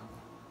 0.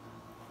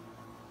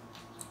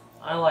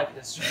 I like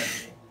this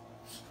strategy.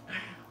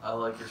 I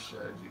like your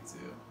strategy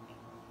too.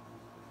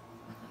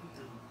 It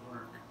doesn't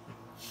work.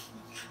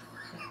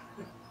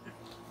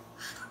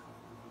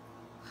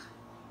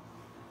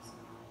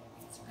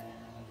 It's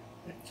bad.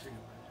 It's real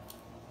bad.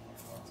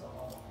 So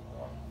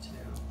 1, 2,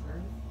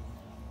 3.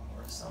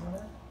 For a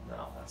summoner, then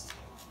I'll pass to you.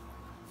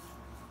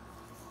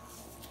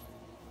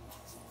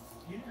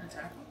 You didn't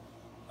attack him?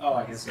 Oh,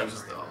 I guess He he was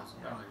was dull.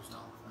 Oh, he was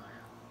dull. Oh,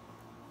 yeah.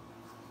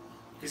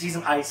 Because he's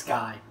an ice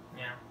guy.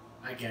 Yeah,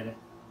 I get it.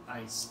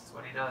 Ice. that's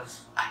what he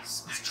does.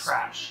 Ice. It's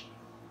trash.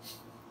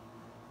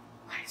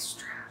 Ice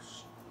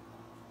trash.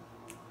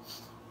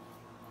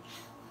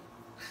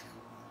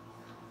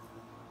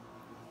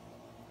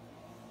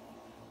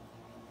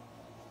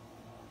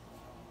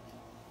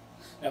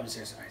 No, but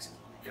seriously, ice is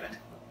really good.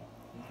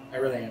 I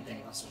really am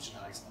thinking about switching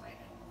to ice and lightning.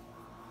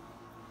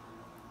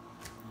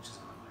 Which is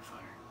on my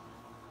fire.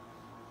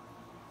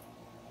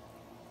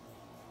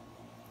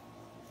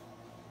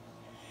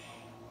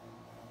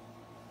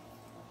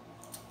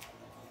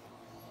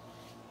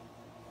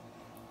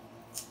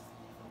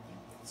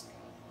 That's good.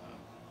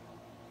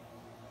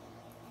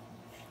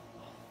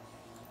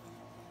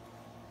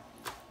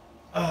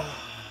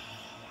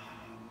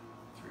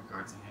 3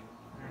 cards in hand.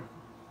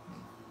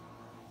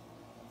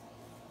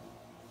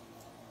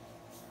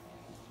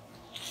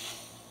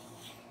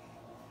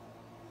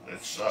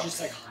 It sucks. Just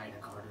like hide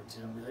a card or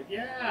two and be like,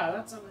 yeah,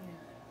 that's something.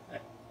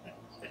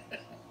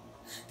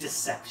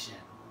 Deception.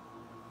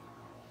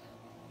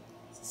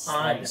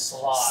 I'm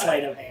sly.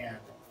 Sleight of hand.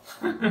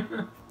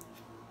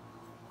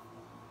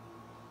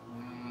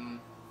 Mm.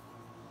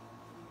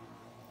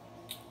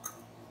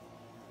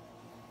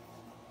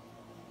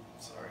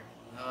 Sorry.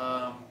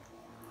 Wow.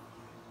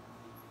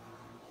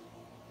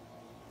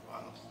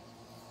 Alright,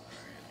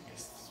 I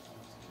guess this is what I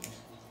have to do.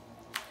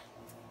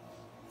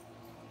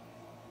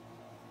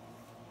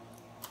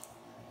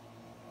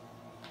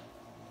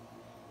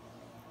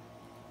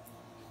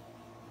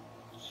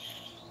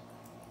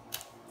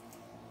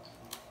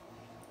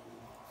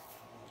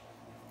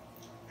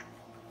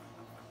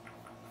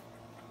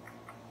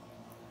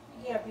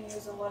 Yeah, but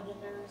use a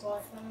legendary's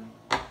lifetime.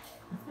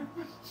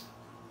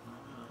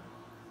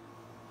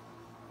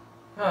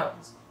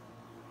 Cards.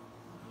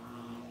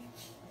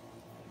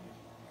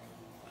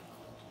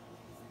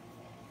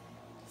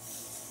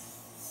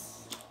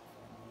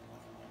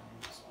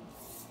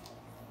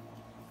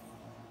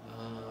 I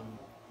will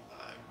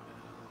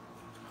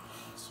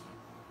this one.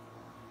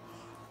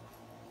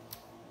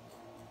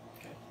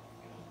 Okay,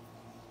 good.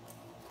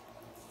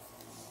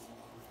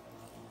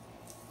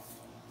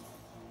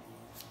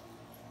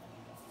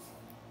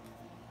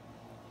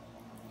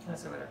 Can I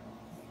say later?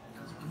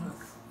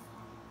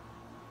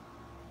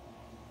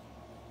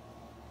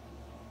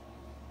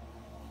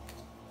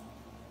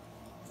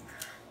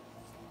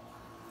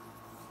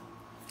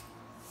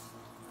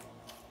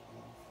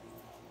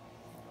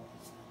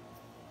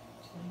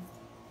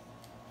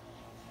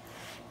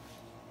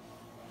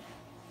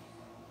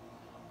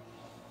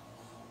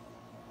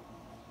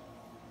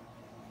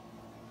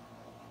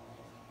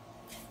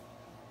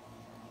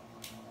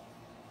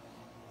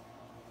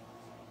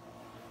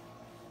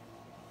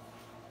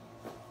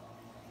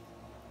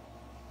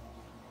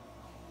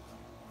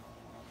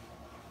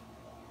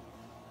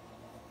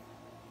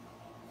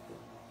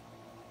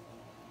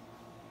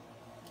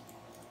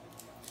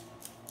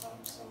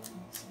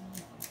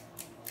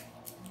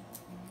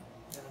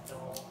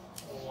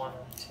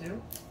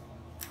 2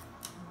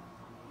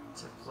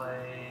 to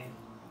play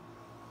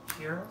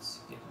Heroes,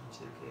 give him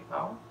 2k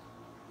power.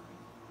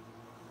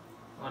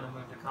 I'm going to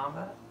move to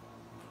combat,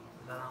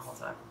 and then I'll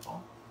attack with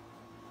Paul.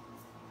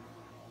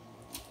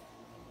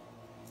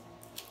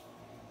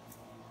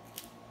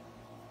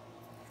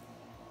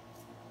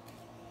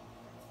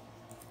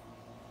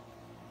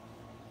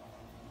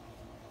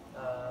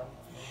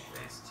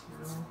 Phase 2,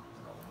 another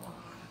 1,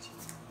 2.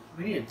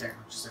 We need a deck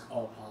with just like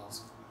all Pauls.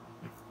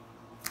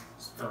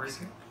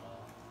 Riku?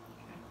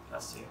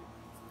 That's you.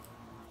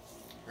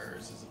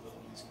 Hers is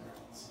abilities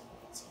cards.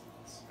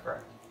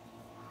 Correct.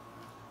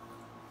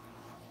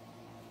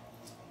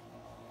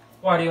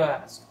 Why do you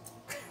ask?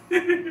 No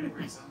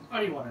reason. What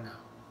do you want to know?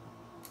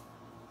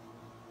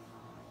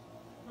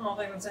 I don't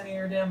think that's any of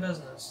your damn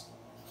business.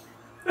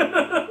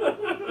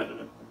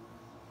 I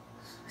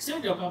still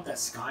need to open up that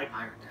Sky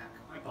Pirate deck.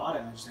 I bought it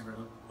and I just never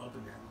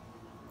opened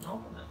it.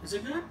 Open it. Is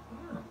it good?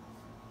 Yeah.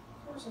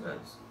 Of course it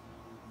is.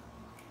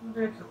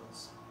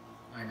 Ridiculous.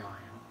 I know I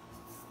am.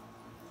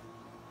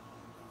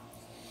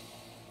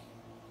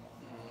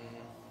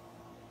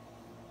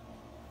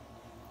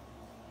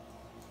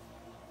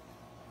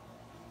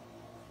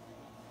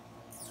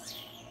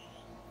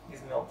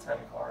 He's milled 10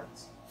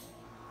 cards.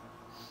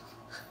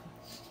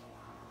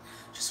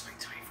 Just wait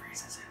till he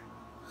freezes it.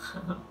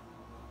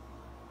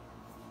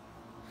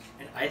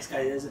 And Ice Guy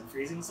isn't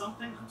freezing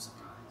something? I'm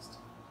surprised.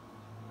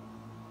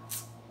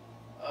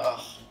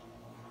 Ugh.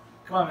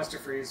 Come on, Mr.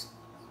 Freeze.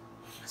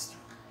 Mr.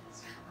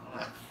 I don't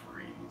have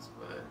freeze,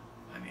 but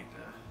I need to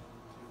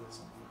do this,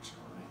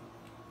 unfortunately.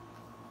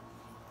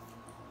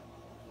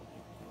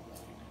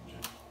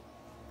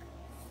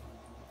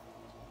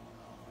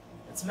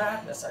 It's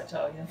madness, I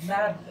tell you.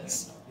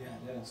 Madness. Yeah,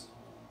 it is.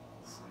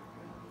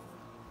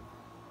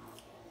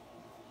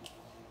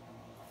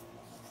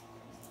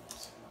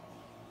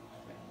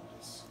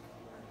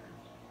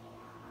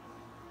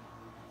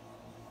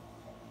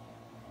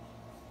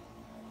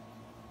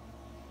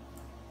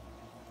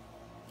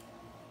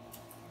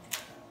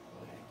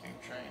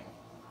 Train.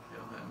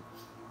 Kill him.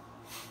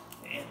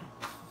 Damn.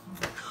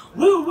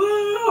 Woo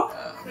woo!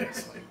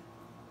 Next week.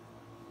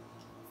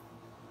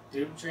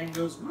 Doom Train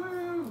goes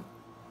woo!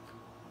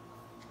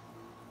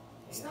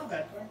 It's not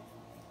bad card.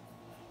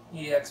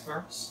 EX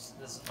burst.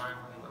 This is mine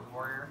with a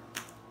warrior.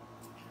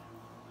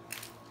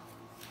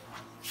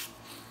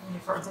 How many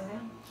cards in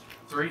hand?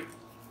 3. 3.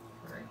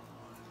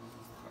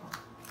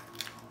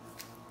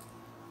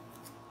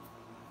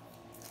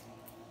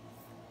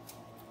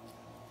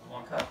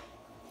 One cut.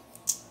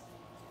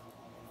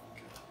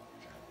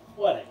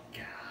 What a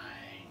guy.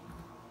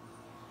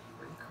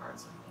 3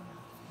 cards in hand.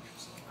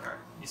 Interesting. Alright,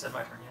 you said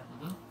my turn,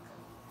 yeah? Mm-hmm.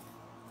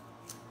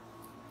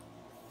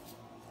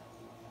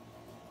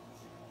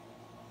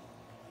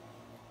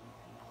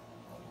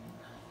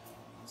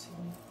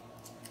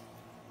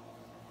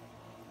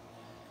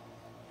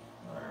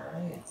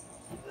 Alright,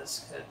 this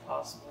could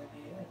possibly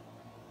be it.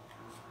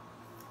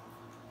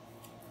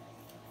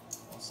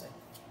 We'll see.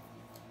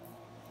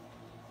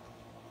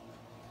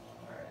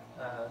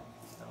 Alright,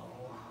 so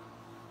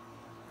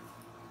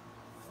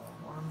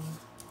 1,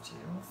 2,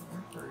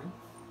 or 3.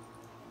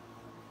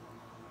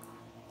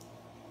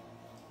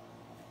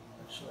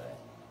 Actually,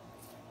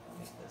 let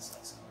me get this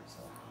next card.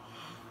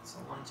 So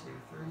 1, 2,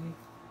 3.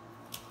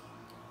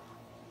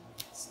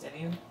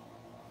 Stadium.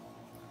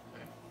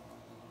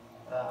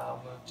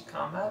 I'll move to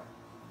combat.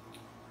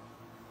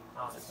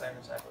 I'll declare an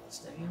attack with the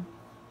Stadium.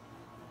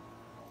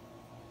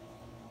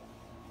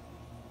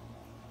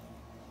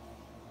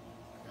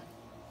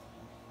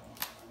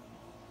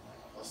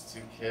 Plus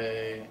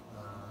 2k.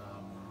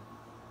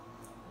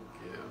 We'll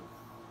give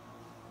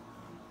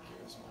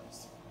Kira's minus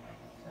 2k.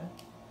 Okay.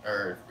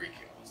 Or 3k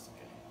minus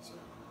 2k.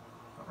 Sorry.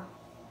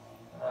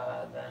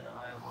 Then I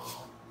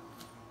will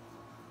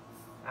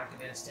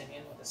activate a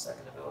Stadium with the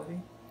second ability.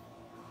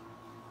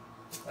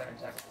 Declare an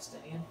attack with the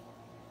Stadium.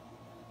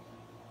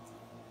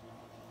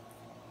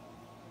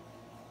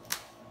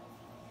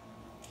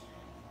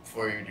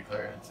 Before you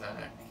declare an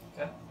attack,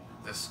 Okay.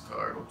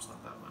 discard, oops,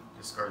 not that one.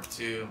 Discard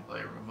 2 and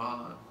play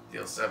Ramana,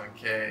 deal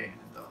 7k,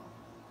 and done.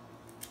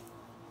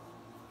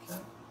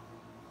 Okay.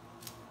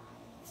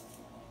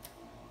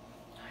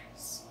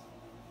 Nice.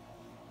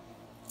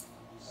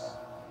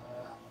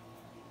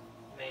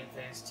 Main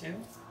phase 2.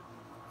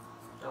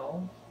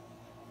 Dull.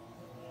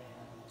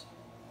 And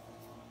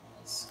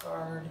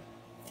discard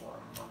or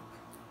monk.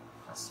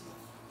 That's you.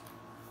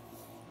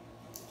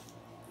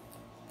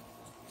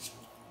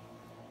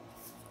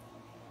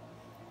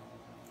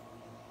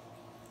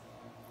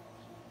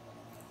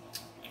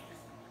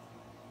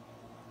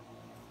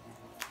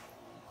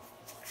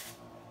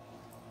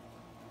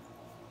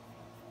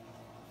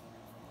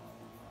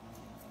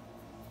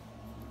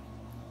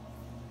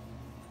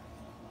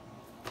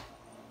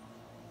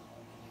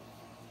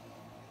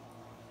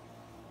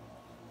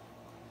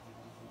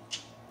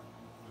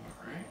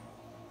 Alright.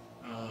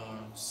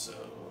 So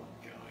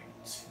I'm going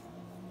to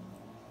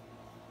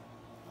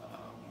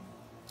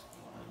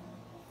 1,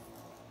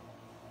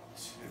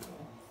 2.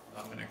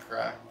 I'm gonna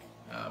crack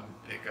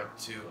Pick up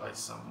 2 ice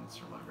summons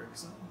from my break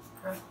zone.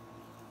 Okay.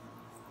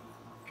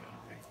 Gonna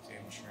pick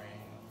Doom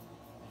Train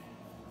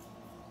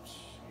and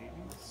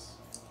Shades.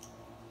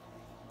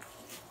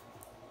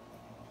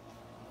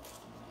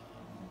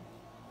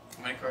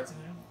 How many cards in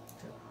hand?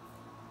 2.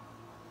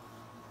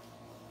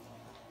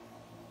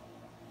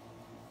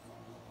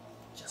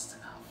 Just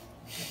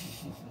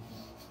enough.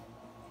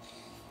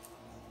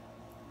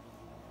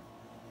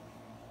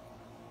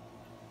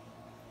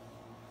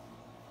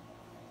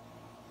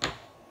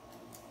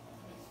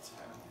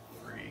 Tap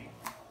 3.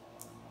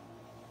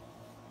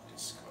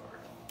 Discard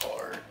a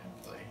Bard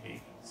and play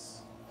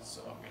Hades.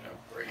 So I'm gonna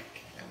break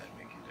and then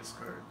make you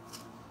discard.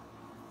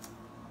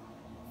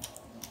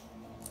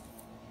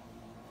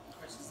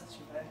 Chris, is that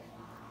your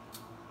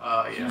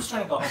bag? He Yeah. was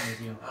trying to go home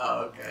with you. Oh,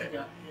 okay.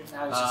 Yeah,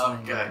 now he's just laying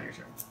Go there. ahead, your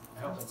turn. I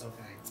hope it's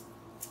okay.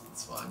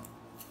 It's fine.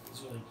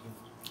 He's really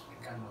cute.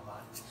 I kind of a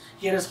lot.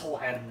 He had his whole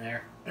head in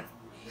there.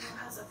 He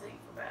has a thing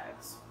for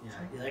bags. Yeah,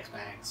 he likes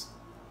bags.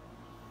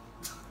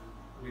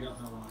 We don't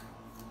know why.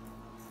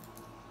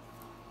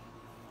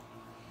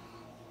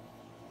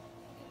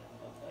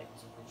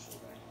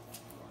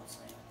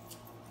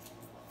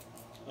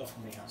 Oh,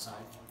 from being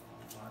outside.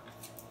 Mark.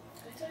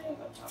 Did I tell you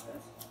about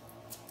chocolate?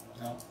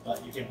 No,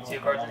 but you came home 2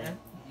 with cards no in money. hand.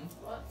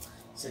 What?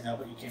 Said no,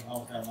 but you came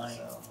home with no money.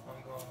 So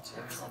I'm going to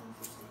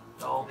 $7.50.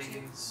 dull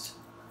these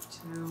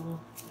 2,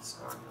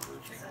 discard the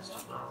illusions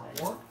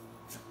for warp.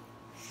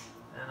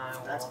 And I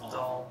That's will all.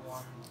 dull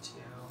 1,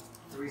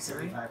 2,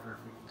 $3.75 for a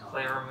freaking dollar.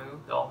 play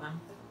remove, dull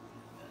him.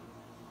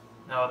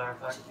 No other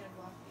effect. Chicken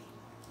block meat.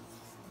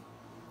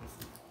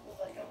 With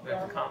like a Move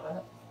rum- to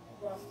combat.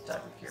 rum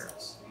Type of sauce.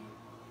 curious.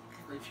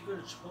 But if you go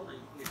to Chipotle, you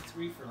can get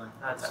 3 for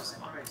like That's the how same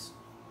smart. price.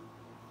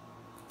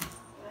 But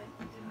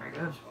I didn't Very go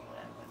good. to Chipotle,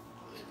 I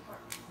went to the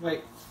park.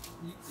 Wait,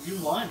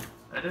 you won.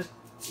 I did.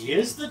 He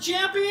is the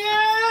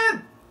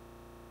champion!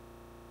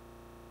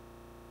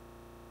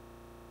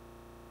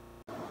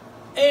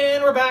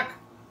 And we're back.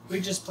 We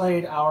just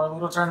played our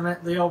little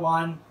tournament. Leo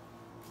won.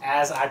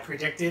 As I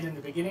predicted in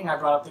the beginning, I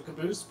brought up the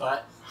caboose,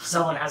 but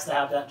someone has to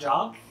have that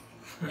job.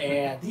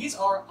 And these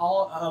are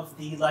all of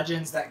the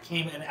legends that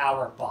came in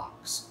our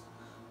box.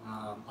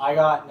 I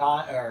got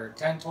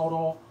 10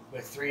 total,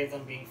 with 3 of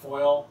them being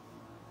foil.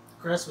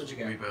 Chris, what'd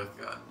you We get? both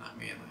got 9.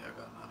 Me and Leo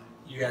got 9.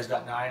 You guys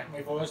got 9. How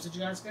many foils did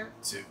you guys get?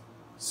 2.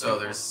 So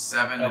there's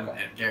 7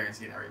 Okay. and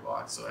guaranteed in every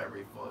box, so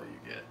every foil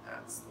you get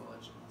adds the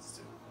legends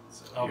to it.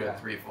 So you Okay. had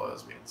 3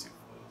 foils, we had 2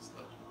 foils,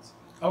 legends.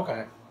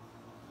 Okay.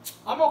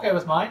 I'm okay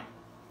with mine.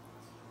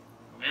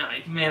 Yeah,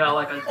 you made out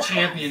like a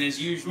champion as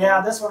usual.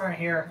 Yeah, this one right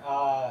here, one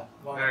of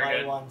the Very money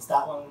good. ones.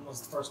 That one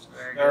was the first,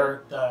 Very good.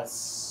 or the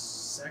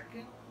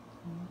second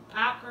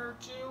pack or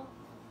 2.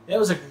 It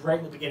was like right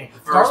in the beginning. The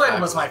first Garland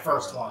pack was my foil.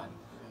 first one,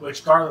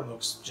 which Garland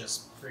looks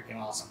just freaking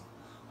awesome.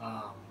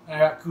 And I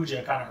got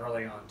Kuja kind of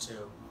early on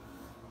too,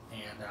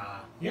 and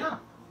yeah,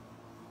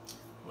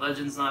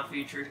 Legends not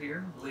featured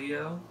here.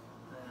 Leo.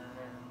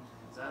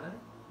 And is that it?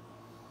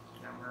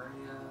 Yeah,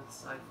 Maria,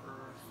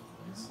 Cypher.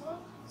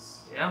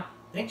 Yeah.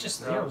 I think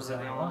just Leo Those was are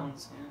the the only only one.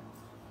 ones.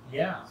 Yeah.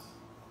 Yeah,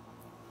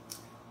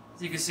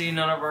 So you can see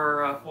none of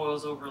our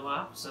foils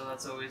overlap, so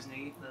that's always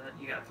neat that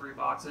you got 3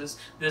 boxes.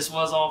 This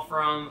was all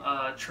from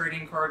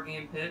Trading Card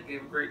Game Pit.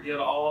 Gave a great deal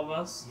to all of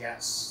us.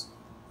 yes,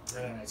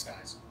 really nice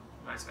guys.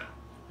 Nice guy.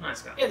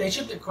 Nice guy. Yeah, they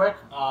shipped it quick.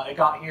 It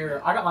got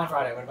here. I got mine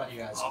Friday. What about you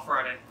guys? All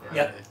Friday.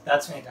 Yep,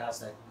 that's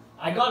fantastic.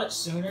 I got it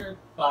sooner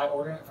by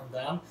ordering it from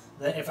them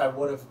than if I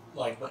would have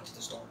went to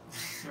the store.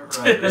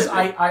 Because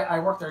I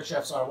worked their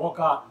shift, so I woke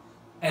up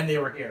and they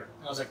were here.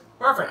 And I was like,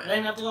 perfect. I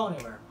didn't have to go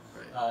anywhere.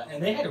 Right.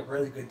 And they had a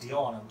really good deal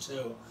on them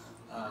too.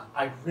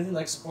 I really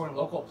like supporting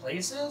local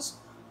places,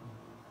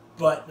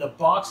 but the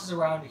boxes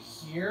around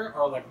here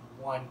are like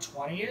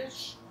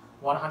 120-ish,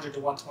 100 to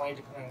 120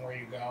 depending on where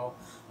you go.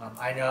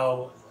 I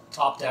know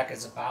Top Deck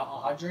is about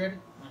 100.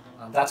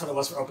 That's what it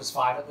was for Opus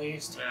 5 at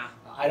least. Yeah.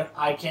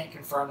 I can't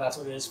confirm that's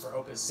what it is for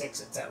Opus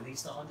 6. It's at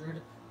least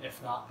 100,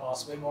 if not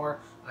possibly more.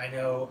 I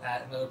know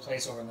at another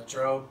place over in the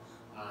Trove,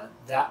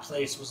 that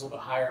place was a little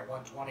bit higher at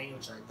 120,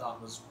 which I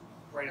thought was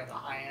right on the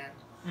high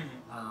end.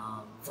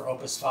 For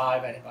Opus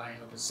 5, I didn't buy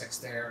any Opus 6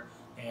 there.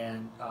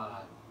 And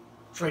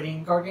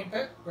Trading Card Game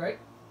Pit, right?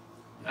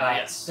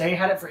 Yes. They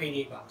had it for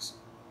 $88.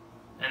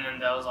 And then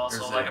that was also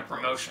There's like a a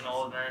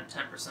promotional event,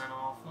 10%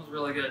 off. It was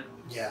really good.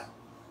 Yeah.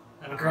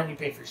 I mean, granted, you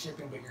paid for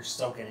shipping, but you're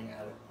still getting it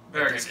at a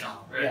Very good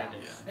discount. deal. Very Yeah.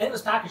 good deal. And it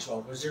was packaged well.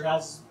 Was your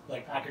guys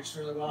like packaged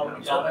really well when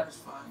you Yeah, got it? It's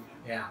fine.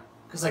 Yeah.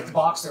 Because like the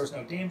box, there was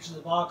no damage to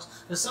the box.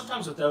 Because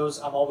sometimes with those,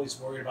 I'm always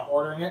worried about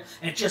ordering it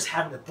and just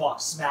having the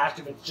box smashed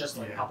if it's just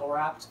like Yeah. bubble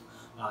wrapped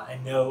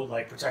and no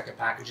like protective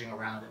packaging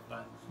around it.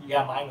 But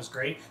yeah, mine was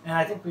great, and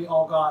I think we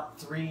all got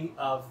 3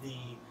 of the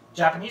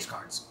Japanese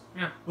cards.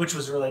 Yeah. Which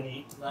was really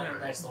neat. Yeah.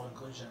 Nice little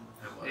inclusion.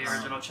 It The was.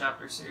 original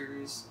chapter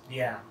series.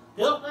 Yeah,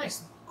 they look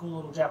nice. Cool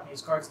little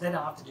Japanese cards. They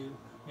don't have to do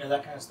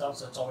that kind of stuff,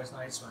 so it's always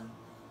nice when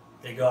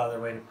they go out of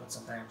their way to put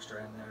something extra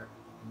in there.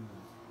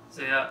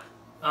 So yeah,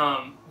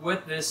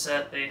 with this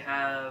set they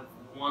have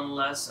 1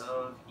 less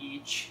of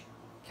each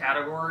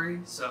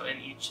category, so in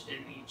each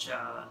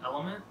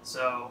element.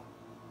 So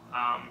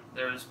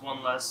there's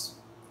one less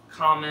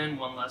common,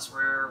 one less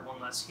rare, one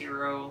less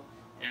hero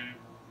in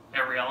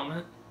every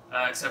element,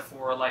 except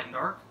for light and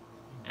dark,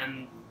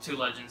 and 2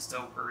 legends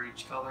still per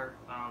each color.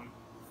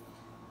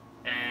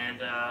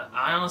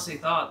 I honestly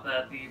thought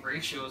that the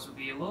ratios would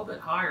be a little bit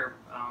higher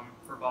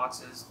for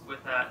boxes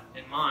with that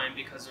in mind,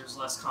 because there's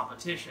less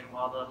competition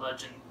while the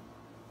legend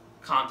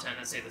content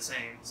is stay the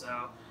same.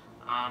 So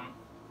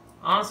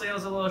honestly, I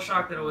was a little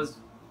shocked that it was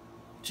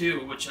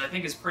 2, which I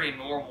think is pretty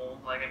normal.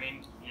 Like, I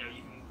mean, you know,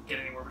 you can get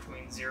anywhere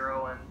between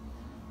 0 and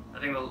I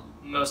think the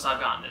most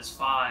I've gotten is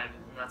 5,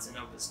 and that's in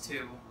Opus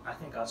 2. I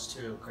think us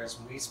too, Chris.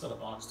 When we split a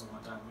box to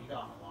one time, we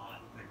got a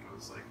lot. I think it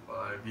was like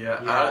 5.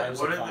 Yeah. Yeah, it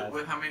was like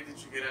 5. How many did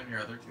you get in your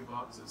other 2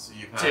 boxes? So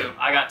you've had 2.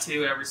 I got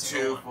 2 every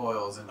single 2 one.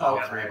 foils in Oh,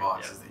 all 3 right.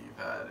 boxes that you've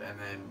had, and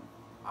then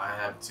I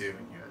have 2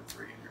 and you had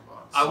 3 in your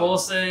box. I will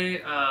say,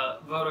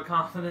 vote of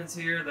confidence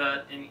here,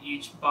 that in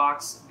each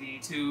box, the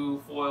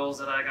 2 foils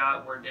that I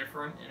got were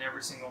different in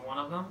every single one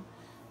of them.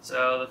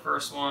 So the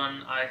first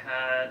one, I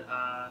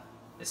had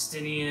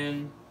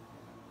Estinian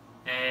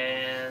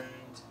and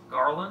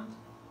Garland.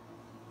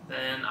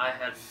 Then I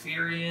had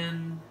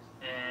Furion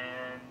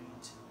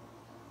and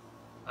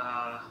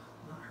not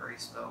Hurry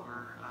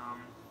Spelver.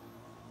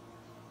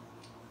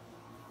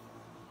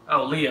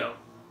 Leo.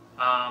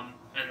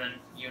 And then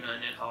Yuna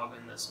and Nidhogg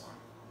in this one.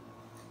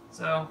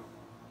 So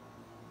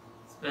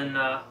it's been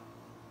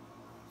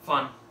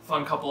fun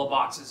couple of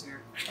boxes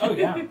here. Oh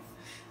yeah,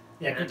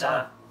 yeah, good And,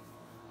 time.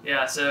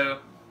 yeah, so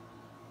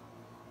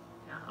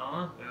yeah, I don't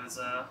know. It was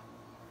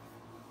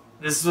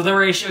this is the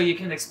ratio you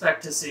can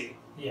expect to see.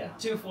 Yeah,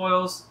 2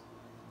 foils.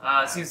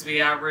 It seems to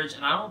be average,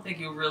 and I don't think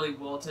you really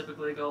will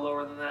typically go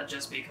lower than that,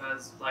 just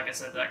because, like I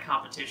said, that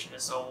competition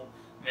is so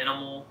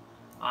minimal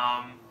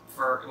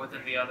for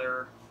within the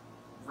other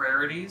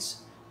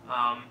rarities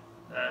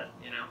that,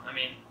 you know, I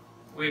mean,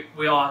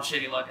 we all have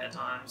shitty luck at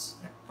times,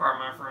 pardon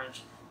my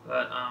French,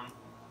 but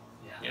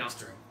yeah, you know, that's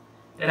true.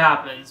 it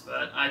happens.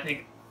 But I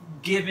think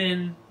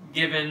given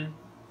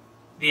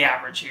the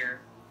average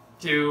here,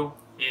 2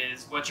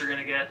 is what you're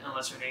gonna get,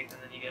 unless you're Nathan,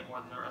 then you get more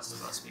than the rest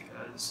of us,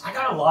 because I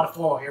got a lot of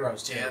foil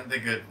heroes too. And the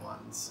good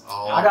ones.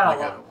 All I got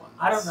the a good lot. ones.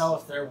 I don't know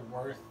if they're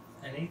worth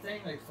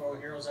anything, like foil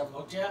heroes I haven't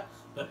looked yet,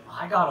 but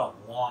I got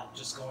a lot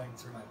just going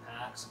through my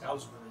packs. Like, I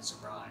was really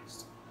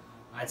surprised.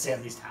 I'd say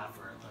at least half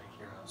are like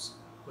heroes,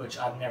 which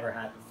I've never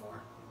had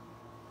before.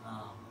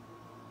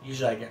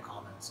 Usually I get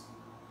commons,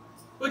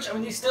 which, I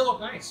mean, they still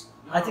look nice.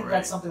 No, I think right.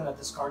 that's something that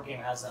this card game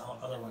has that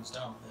other ones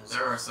don't. Is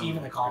There are some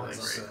even the commons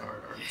really great are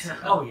card arts.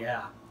 oh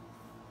yeah,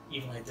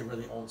 even like the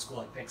really old school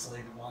like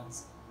pixelated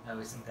ones. I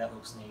always think that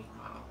looks neat.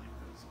 I don't like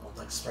those. Old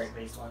like sprite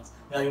based ones.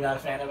 No, you're not a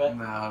fan of it.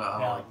 No, I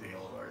No. don't like the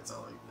old arts. I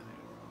like the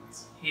newer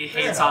ones. he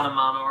Fair hates enough. on a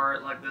mono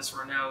art like this.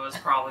 Renault is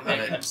probably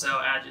making him so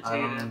I don't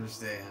agitated.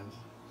 understand.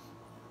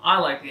 I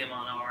like the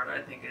Amano art.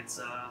 I think it's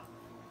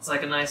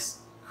like a nice,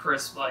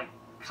 crisp, like,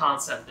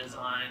 concept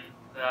design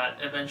that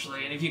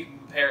eventually, and if you can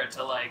compare it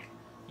to, like,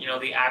 you know,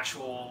 the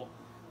actual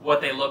what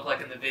they look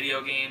like in the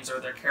video games or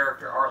their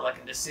character art, like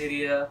in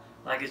Dissidia,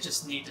 like, it's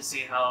just neat to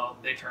see how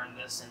they turn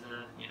this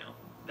into, you know,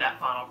 that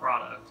final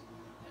product.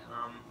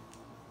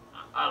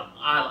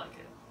 I like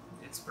it.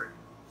 It's pretty.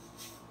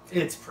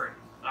 It's pretty.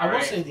 I will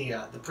Alright. say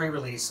the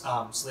pre-release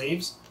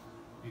sleeves,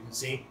 you can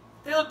see,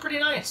 they look pretty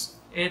nice.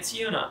 It's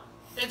Yuna.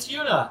 It's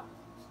Yuna,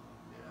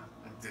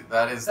 Yeah,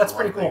 that is That's the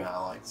one pretty thing cool.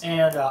 I like.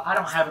 and I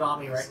don't have it on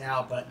me right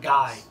now, but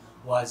Guy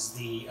was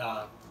the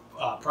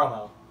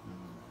promo.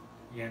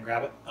 You gonna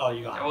grab it? Oh,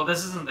 you got it. Well,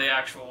 this isn't the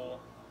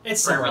actual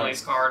It's similar.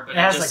 pre-release card, but It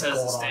it, has, just like, says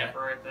the gold on stamp it.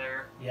 right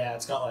there. Yeah,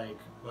 it's got like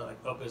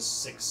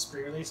Opus VI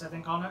pre-release, I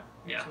think, on it.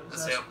 Yeah, That's what it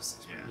that's says. the Opus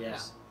VI. Yeah.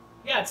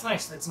 Yeah, it's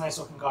nice. It's a nice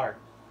looking card.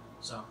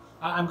 So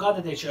I'm glad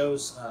that they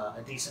chose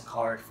a decent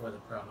card for the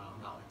promo,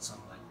 not like some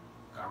like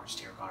garbage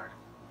tier card.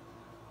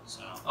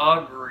 So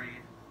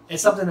Agreed.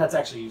 it's something that's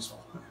actually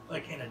useful,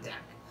 like in a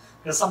deck,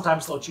 because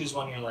sometimes they'll choose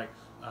one and you're like,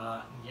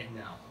 yeah,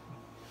 no,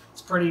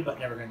 it's pretty, but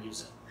never gonna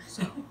use it.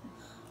 So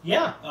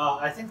yeah,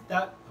 I think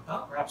that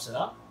about wraps it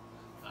up.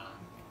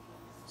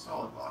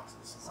 Solid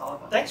boxes.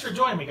 Solid. Thanks for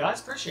joining me, guys.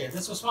 Appreciate it.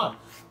 This was fun.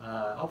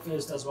 Hopefully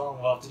this does well,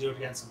 and we'll have to do it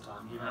again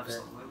sometime. Even if it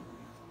Absolutely.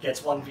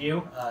 gets one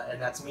view, and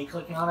that's me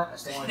clicking on it. I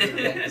still want to do it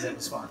again because it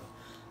was fun.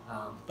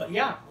 But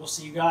yeah, we'll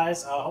see you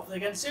guys hopefully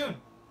again soon.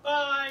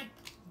 Bye!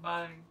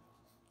 Bye.